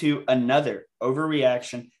 getting into another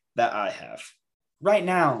overreaction that I have. Right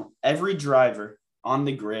now, every driver on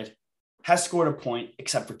the grid has scored a point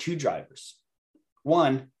except for two drivers.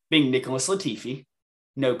 One being Nicholas Latifi.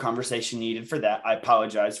 No conversation needed for that. I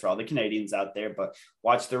apologize for all the Canadians out there, but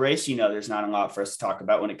watch the race. There's not a lot for us to talk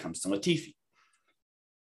about when it comes to Latifi.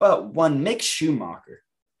 But one Mick Schumacher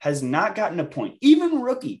has not gotten a point. Even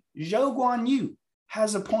rookie Zhou Guanyu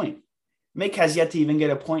has a point. Mick has yet to even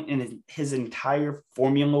get a point in his entire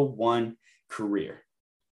Formula One career.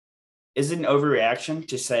 Is it an overreaction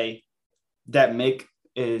to say that Mick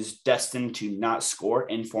is destined to not score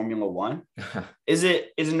in Formula One? Is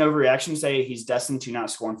it an overreaction to say he's destined to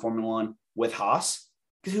not score in Formula One with Haas?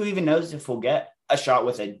 Because who even knows if we'll get a shot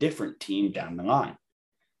with a different team down the line?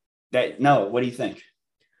 What do you think?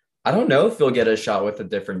 I don't know if he'll get a shot with a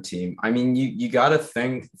different team. I mean, you got to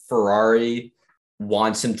think Ferrari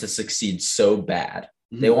wants him to succeed so bad.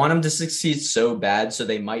 Mm-hmm. They want him to succeed so bad, so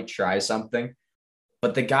they might try something.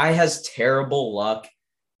 But the guy has terrible luck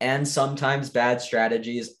and sometimes bad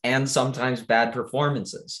strategies and sometimes bad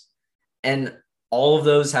performances. And all of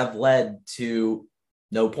those have led to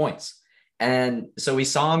no points. And so we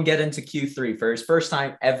saw him get into Q3 for his first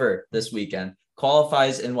time ever this weekend.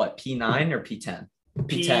 Qualifies in what, P9 or P10?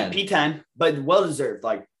 P10. P10, but well-deserved,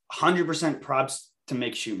 100% props to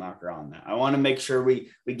Mick Schumacher on that. I want to make sure we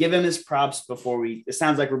give him his props before it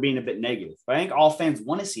sounds like we're being a bit negative, but I think all fans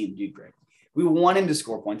want to see him do great. We want him to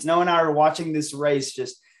score points. Noah and I are watching this race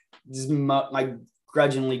just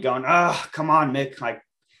grudgingly going, come on, Mick,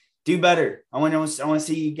 do better. I want to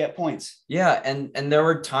see you get points. Yeah, and there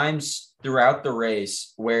were times throughout the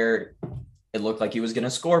race where it looked like he was going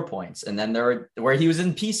to score points. And then where he was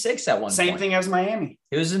in P6 at one point. Same thing as Miami.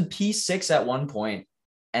 He was in P6 at one point,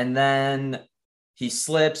 and then he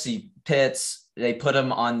slips, he pits. They put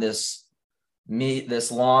him on this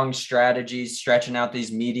long strategy, stretching out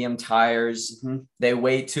these medium tires. Mm-hmm. They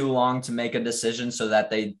wait too long to make a decision so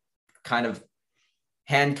that they kind of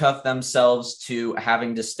handcuff themselves to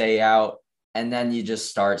having to stay out. And then you just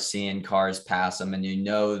start seeing cars pass them, and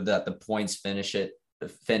that the points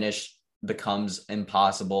finish becomes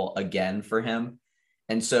impossible again for him.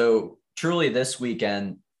 And so truly this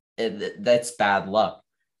weekend, that's bad luck.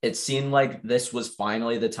 It seemed like this was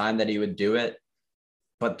finally the time that he would do it,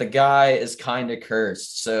 but the guy is kind of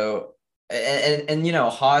cursed. So, and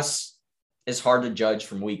Haas is hard to judge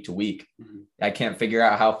from week to week. Mm-hmm. I can't figure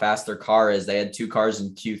out how fast their car is. They had two cars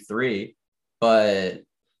in Q3, but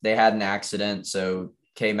they had an accident. So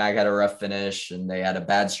K-Mag had a rough finish and they had a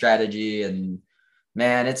bad strategy, and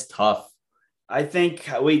man, it's tough. I think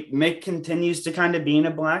Mick continues to kind of be in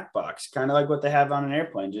a black box, kind of like what they have on an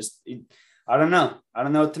airplane. I don't know. I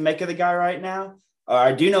don't know what to make of the guy right now. Or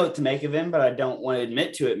I do know what to make of him, but I don't want to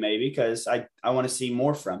admit to it maybe because I want to see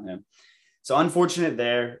more from him. So unfortunate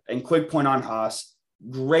there. And quick point on Haas.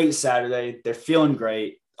 Great Saturday. They're feeling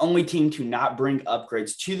great. Only team to not bring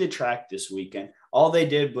upgrades to the track this weekend. All they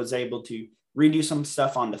did was able to redo some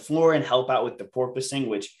stuff on the floor and help out with the porpoising,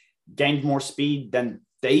 which gained more speed than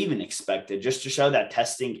they even expected, just to show that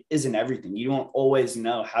testing isn't everything. You don't always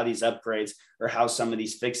know how these upgrades or how some of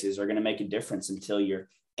these fixes are going to make a difference until you're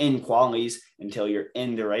in qualies, until you're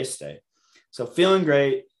in the race day. So feeling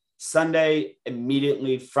great. Sunday,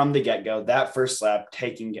 immediately from the get-go, that first lap,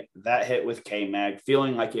 taking that hit with K-Mag,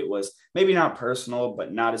 feeling like it was maybe not personal,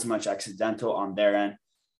 but not as much accidental on their end.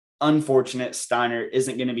 Unfortunate, Steiner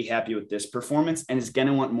isn't going to be happy with this performance and is going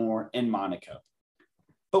to want more in Monaco.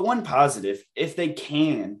 But one positive, if they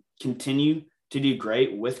can continue to do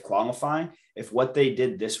great with qualifying, if what they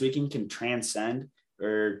did this weekend can transcend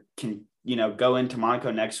or can, go into Monaco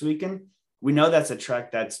next weekend, we know that's a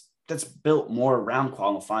track that's built more around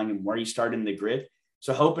qualifying and where you start in the grid.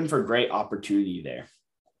 So hoping for great opportunity there.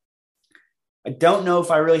 I don't know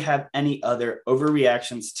if I really have any other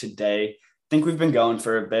overreactions today. I think we've been going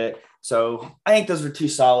for a bit. So I think those were two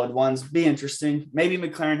solid ones. Be interesting. Maybe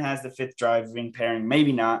McLaren has the fifth driving pairing,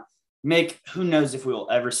 maybe not. Mick, who knows if we will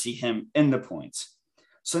ever see him in the points.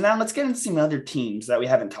 So now let's get into some other teams that we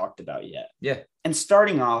haven't talked about yet. Yeah. And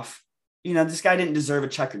starting off, this guy didn't deserve a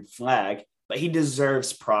checkered flag, but he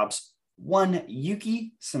deserves props. One,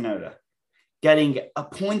 Yuki Tsunoda getting a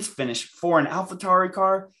points finish for an AlphaTauri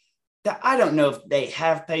car that I don't know if they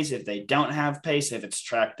have pace, if they don't have pace, if it's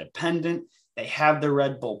track dependent. They have the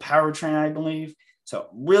Red Bull powertrain, I believe. So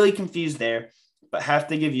really confused there, but have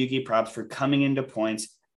to give Yuki props for coming into points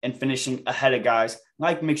and finishing ahead of guys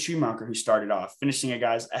like Mick Schumacher, who started off, finishing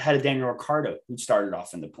guys ahead of Daniel Ricciardo, who started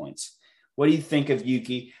off in the points. What do you think of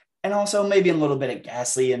Yuki? And also maybe a little bit of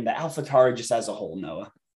Gasly and the AlphaTauri just as a whole,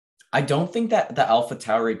 Noah. I don't think that the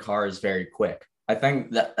AlphaTauri car is very quick. I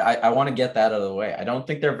think that I want to get that out of the way. I don't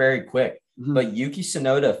think they're very quick, but Yuki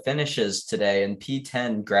Tsunoda finishes today in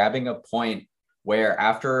P10, grabbing a point where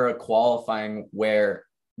after a qualifying where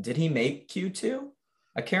did he make Q2?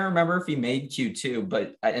 I can't remember if he made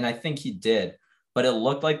Q2, and I think he did, but it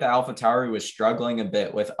looked like the AlphaTauri was struggling a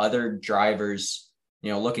bit with other drivers,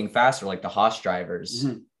 looking faster, like the Haas drivers,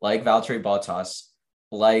 like Valtteri Bottas,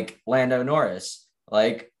 like Lando Norris,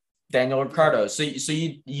 like Daniel Ricciardo. So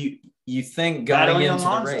you think going battling into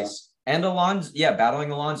Alonso. The race and Alonso,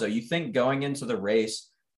 battling Alonso, you think going into the race,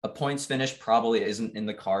 a points finish probably isn't in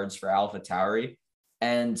the cards for AlphaTauri.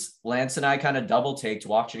 And Lance and I kind of double taked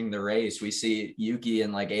watching the race. We see Yuki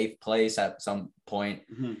in like 8th place at some point,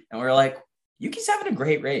 and we're like, Yuki's having a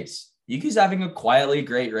great race. Yuki's having a quietly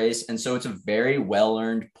great race. And so it's a very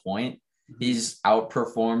well-earned point. He's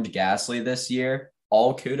outperformed Gasly this year.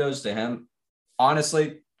 All kudos to him.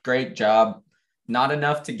 Honestly, great job. Not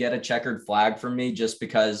enough to get a checkered flag from me just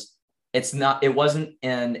because it wasn't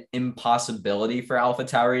an impossibility for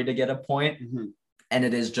AlphaTauri to get a point. And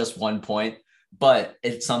it is just 1 point, but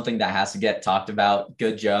it's something that has to get talked about.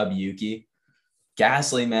 Good job, Yuki.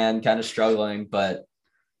 Gasly, man, kind of struggling, but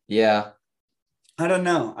yeah. I don't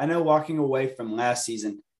know. I know walking away from last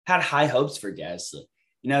season, had high hopes for Gasly,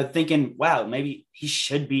 thinking, wow, maybe he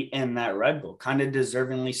should be in that Red Bull, kind of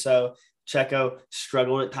deservingly so. Checo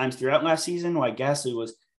struggled at times throughout last season, while Gasly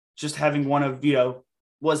was just having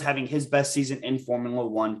was having his best season in Formula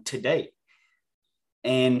One to date.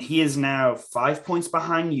 And he is now 5 points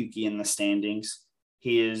behind Yuki in the standings.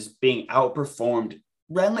 He is being outperformed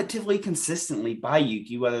relatively consistently by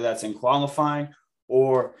Yuki, whether that's in qualifying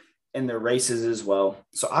or in the races as well.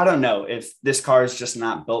 So I don't know if this car is just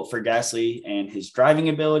not built for Gasly and his driving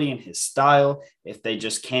ability and his style, if they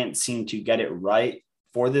just can't seem to get it right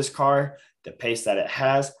for this car, the pace that it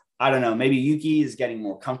has. I don't know. Maybe Yuki is getting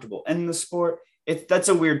more comfortable in the sport. That's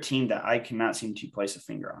a weird team that I cannot seem to place a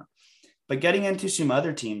finger on. But getting into some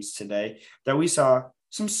other teams today that we saw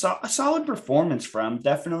a solid performance from,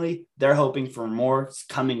 definitely they're hoping for more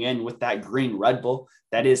coming in with that green Red Bull.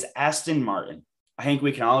 That is Aston Martin. I think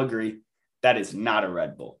we can all agree that is not a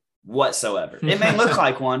Red Bull whatsoever. It may look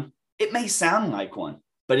like one. It may sound like one,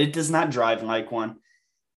 but it does not drive like one.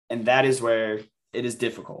 And that is where it is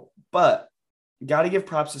difficult. But got to give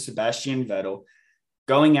props to Sebastian Vettel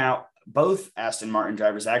going out, both Aston Martin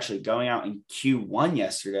drivers actually going out in Q1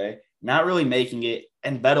 yesterday, not really making it,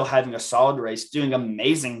 and Vettel having a solid race, doing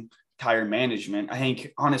amazing tire management. I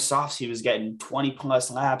think on his softs, he was getting 20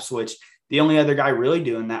 plus laps, which the only other guy really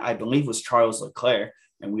doing that, I believe, was Charles Leclerc.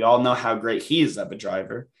 And we all know how great he is of a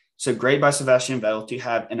driver. So great by Sebastian Vettel to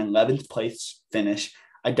have an 11th place finish.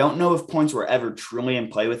 I don't know if points were ever truly in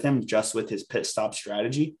play with him, just with his pit stop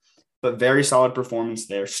strategy, but very solid performance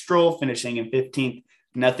there. Stroll finishing in 15th,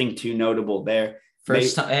 nothing too notable there.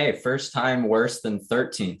 First time worse than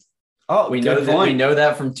 13th. Oh, we know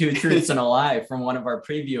that from Two Truths and a Lie from one of our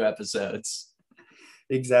preview episodes.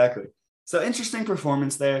 Exactly. So interesting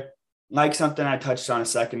performance there. Like something I touched on a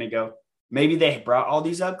second ago. Maybe they brought all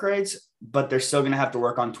these upgrades, but they're still going to have to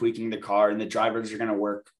work on tweaking the car, and the drivers are going to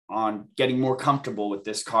work on getting more comfortable with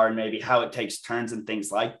this car and maybe how it takes turns and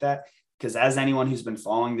things like that. Because as anyone who's been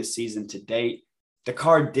following this season to date, the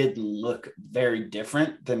car did look very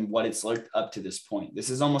different than what it's looked up to this point. This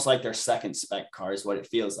is almost like their second spec car is what it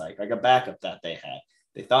feels like a backup that they had.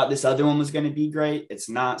 They thought this other one was going to be great. It's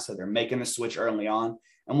not. So they're making the switch early on,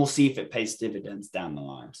 and we'll see if it pays dividends down the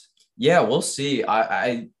lines. Yeah, we'll see.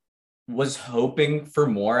 I was hoping for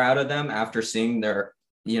more out of them after seeing their,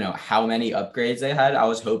 how many upgrades they had. I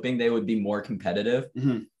was hoping they would be more competitive.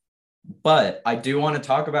 But I do want to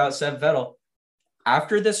talk about Seb Vettel.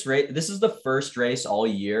 After this race, this is the first race all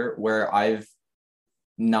year where I've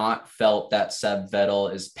not felt that Seb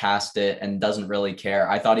Vettel is past it and doesn't really care.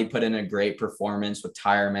 I thought he put in a great performance with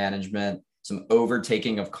tire management, some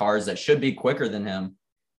overtaking of cars that should be quicker than him.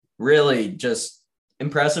 Really just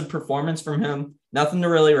impressive performance from him. Nothing to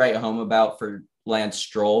really write home about for Lance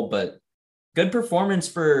Stroll, but good performance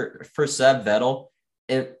for Seb Vettel.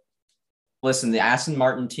 Listen, the Aston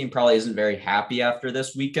Martin team probably isn't very happy after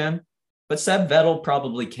this weekend, but Seb Vettel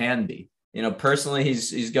probably can be. Personally,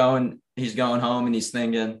 he's going home and he's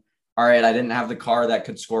thinking, all right, I didn't have the car that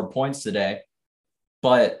could score points today,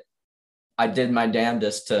 but I did my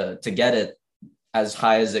damnedest to get it as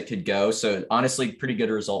high as it could go. So honestly, pretty good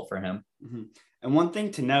result for him. Mm-hmm. And one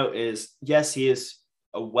thing to note is, yes, he is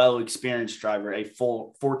a well-experienced driver, a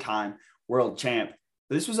full four-time world champ.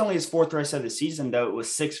 But this was only his fourth race of the season, though it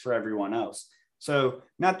was six for everyone else. So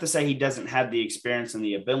not to say he doesn't have the experience and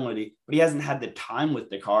the ability, but he hasn't had the time with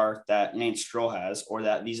the car that Lance Stroll has, or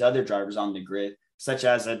that these other drivers on the grid, such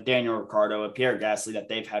as a Daniel Ricciardo, a Pierre Gasly, that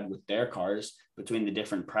they've had with their cars between the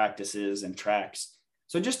different practices and tracks.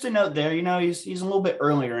 So just to note there, he's a little bit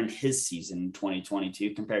earlier in his season in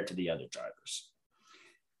 2022 compared to the other drivers.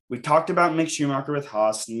 We talked about Mick Schumacher with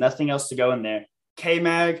Haas. Nothing else to go in there.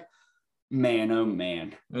 K-Mag, man, oh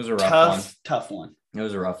man. It was a tough one. It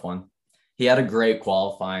was a rough one. He had a great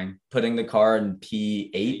qualifying, putting the car in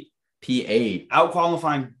P8.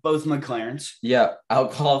 Out-qualifying both McLarens. Yeah,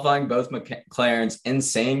 out-qualifying both McLarens.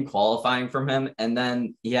 Insane qualifying from him. And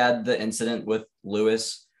then he had the incident with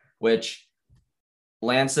Lewis, which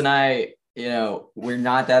Lance and I, we're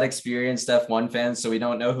not that experienced F1 fans, so we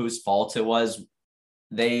don't know whose fault it was.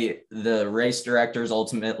 The race directors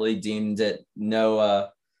ultimately deemed it no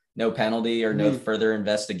penalty or no further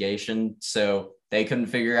investigation. So they couldn't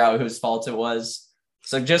figure out whose fault it was.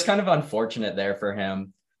 So just kind of unfortunate there for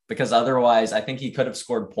him, because otherwise I think he could have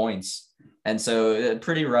scored points. And so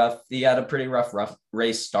pretty rough. He had a pretty rough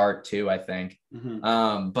race start too, I think.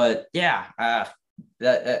 Mm-hmm. But yeah,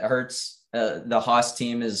 that hurts. The Haas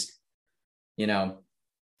team is,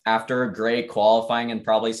 after a great qualifying and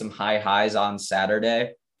probably some high highs on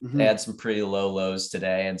Saturday, they had some pretty low lows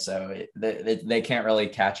today. And so they can't really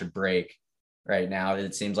catch a break right now.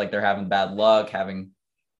 It seems like they're having bad luck, having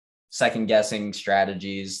second guessing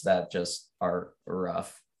strategies that just are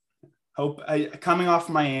rough. Coming off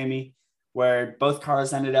Miami, where both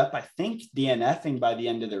cars ended up, I think, DNFing by the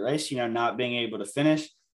end of the race, not being able to finish,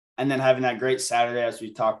 and then having that great Saturday, as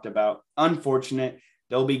we talked about. Unfortunate.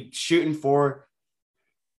 They'll be shooting for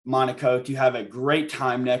Monaco to have a great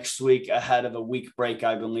time next week ahead of a week break,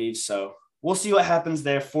 I believe. So we'll see what happens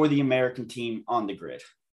there for the American team on the grid.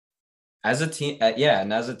 As a team,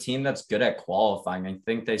 and as a team that's good at qualifying, I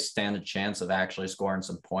think they stand a chance of actually scoring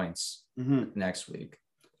some points next week.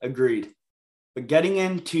 Agreed. But getting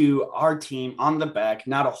into our team on the back,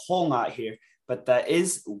 not a whole lot here, but that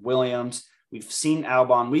is Williams. We've seen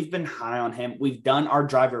Albon. We've been high on him. We've done our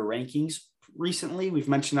driver rankings recently. We've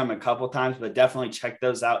mentioned them a couple of times, but definitely check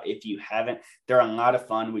those out if you haven't. They're a lot of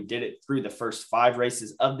fun. We did it through the first 5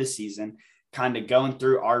 races of the season, kind of going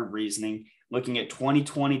through our reasoning, looking at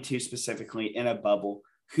 2022 specifically in a bubble,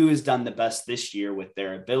 who has done the best this year with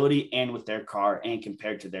their ability and with their car and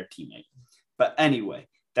compared to their teammate. But anyway,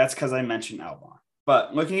 that's because I mentioned Albon.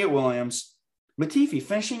 But looking at Williams, Latifi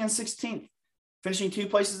finishing in 16th, finishing 2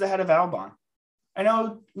 places ahead of Albon. I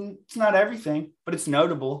know it's not everything, but it's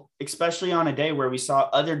notable, especially on a day where we saw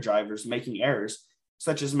other drivers making errors,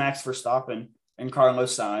 such as Max Verstappen and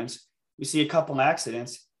Carlos Sainz. We see a couple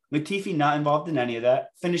accidents. Latifi not involved in any of that,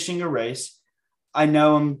 finishing a race. I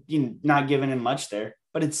know I'm not giving him much there,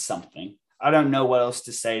 but it's something. I don't know what else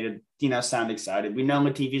to say to sound excited. We know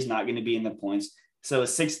Latifi is not going to be in the points. So a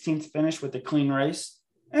 16th finish with a clean race.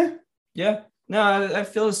 Yeah. No, I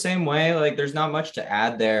feel the same way. Like there's not much to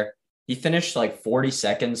add there. He finished like 40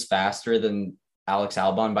 seconds faster than Alex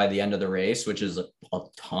Albon by the end of the race, which is a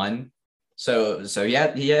ton. So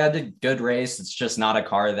yeah, he had a good race. It's just not a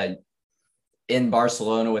car that in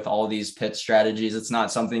Barcelona with all these pit strategies, it's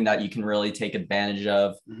not something that you can really take advantage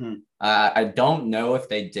of. I don't know if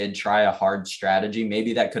they did try a hard strategy.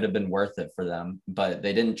 Maybe that could have been worth it for them, but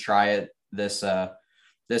they didn't try it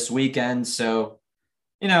this weekend. So,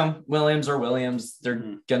 Williams or Williams,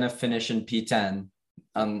 they're going to finish in P10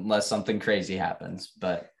 unless something crazy happens.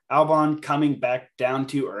 But Albon coming back down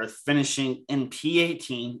to earth, finishing in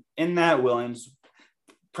P18 in that Williams.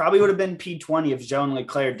 Probably would have been P20 if Joe and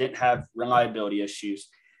Leclerc didn't have reliability issues.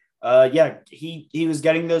 He was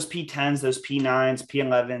getting those P10s, those P9s,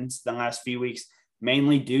 P11s the last few weeks,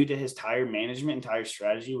 mainly due to his tire management and tire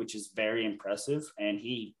strategy, which is very impressive. And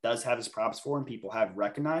he does have his props for, and people have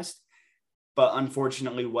recognized, but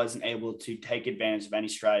unfortunately wasn't able to take advantage of any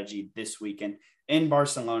strategy this weekend in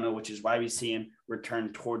Barcelona, which is why we see him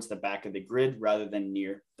return towards the back of the grid rather than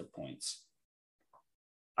near the points.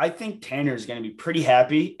 I think Tanner is going to be pretty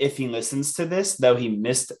happy if he listens to this, though he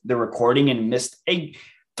missed the recording and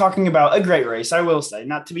talking about a great race. I will say,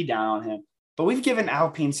 not to be down on him, but we've given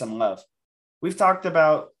Alpine some love. We've talked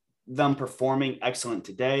about them performing excellent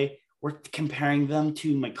today. We're comparing them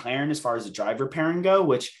to McLaren as far as the driver pairing go,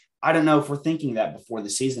 which I don't know if we're thinking that before the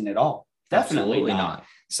season at all. Definitely Absolutely not.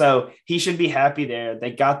 So he should be happy there.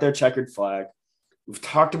 They got their checkered flag. We've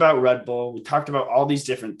talked about Red Bull. We talked about all these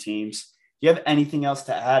different teams. Do you have anything else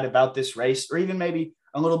to add about this race, or even maybe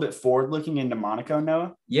a little bit forward looking into Monaco,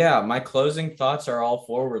 Noah? Yeah, my closing thoughts are all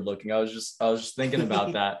forward looking. I was just thinking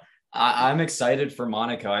about that. I'm excited for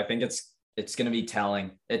Monaco. I think it's going to be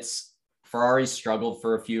telling. Ferrari struggled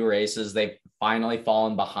for a few races. They've finally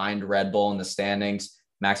fallen behind Red Bull in the standings.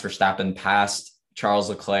 Max Verstappen passed Charles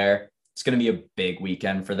Leclerc. It's going to be a big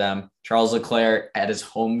weekend for them. Charles Leclerc at his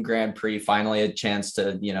home Grand Prix finally a chance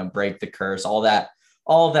to, break the curse, all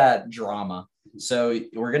that drama. So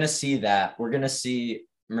we're going to see that. We're going to see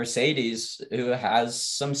Mercedes, who has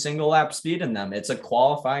some single lap speed in them. It's a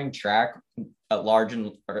qualifying track at large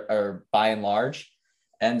or by and large.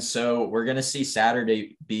 And so we're going to see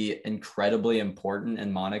Saturday be incredibly important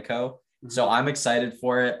in Monaco. So I'm excited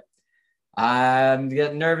for it. I'm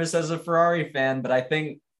getting nervous as a Ferrari fan, but I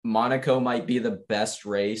think Monaco might be the best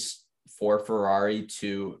race for Ferrari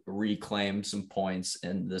to reclaim some points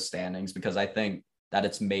in the standings, because I think that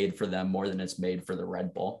it's made for them more than it's made for the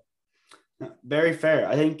Red Bull. Very fair.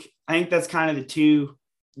 I think that's kind of the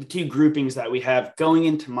two groupings that we have going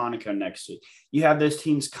into Monaco next week. You have those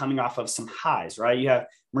teams coming off of some highs, right? You have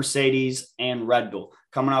Mercedes and Red Bull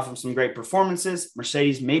coming off of some great performances.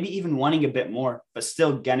 Mercedes maybe even wanting a bit more, but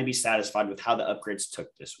still going to be satisfied with how the upgrades took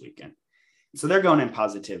this weekend. So they're going in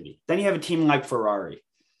positivity. Then you have a team like Ferrari.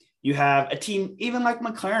 You have a team even like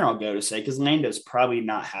McLaren, I'll go to say, because Lando's probably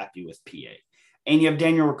not happy with P8. And you have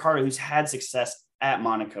Daniel Ricciardo, who's had success at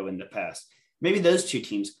Monaco in the past. Maybe those two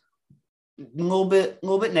teams a little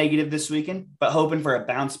bit negative this weekend, but hoping for a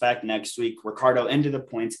bounce back next week. Ricciardo into the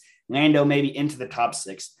points, Lando maybe into the top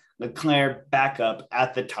 6, Leclerc back up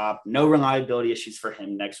at the top. No reliability issues for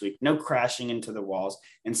him next week. No crashing into the walls,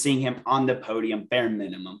 and seeing him on the podium bare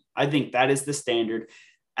minimum. I think that is the standard,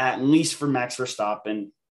 at least for Max Verstappen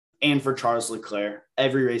and for Charles Leclerc.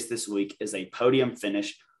 Every race this week is a podium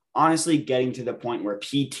finish. Honestly, getting to the point where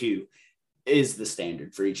P2 is the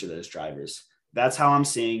standard for each of those drivers. That's how I'm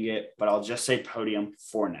seeing it, but I'll just say podium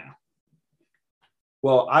for now.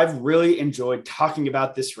 Well, I've really enjoyed talking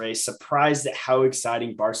about this race. Surprised at how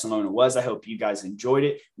exciting Barcelona was. I hope you guys enjoyed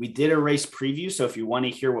it. We did a race preview, so if you want to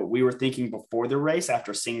hear what we were thinking before the race,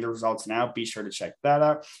 after seeing the results now, be sure to check that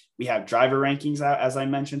out. We have driver rankings out, as I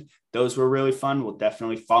mentioned. Those were really fun. We'll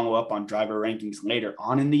definitely follow up on driver rankings later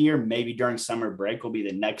on in the year. Maybe during summer break will be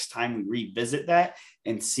the next time we revisit that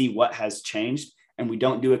and see what has changed. And we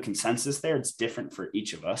don't do a consensus there. It's different for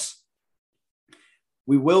each of us.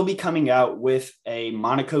 We will be coming out with a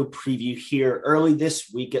Monaco preview here early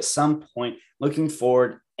this week at some point, looking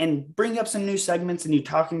forward, and bring up some new segments and new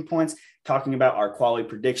talking points, talking about our quality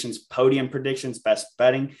predictions, podium predictions, best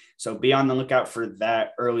betting. So be on the lookout for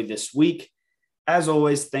that early this week. As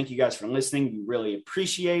always, thank you guys for listening. We really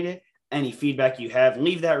appreciate it. Any feedback you have,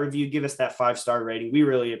 leave that review, give us that 5-star rating. We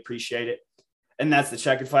really appreciate it. And that's the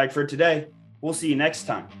Checkered Flag for today. We'll see you next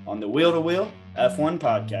time on the Wheel to Wheel F1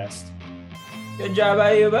 podcast. Good job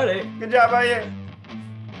by you, buddy. Good job by you.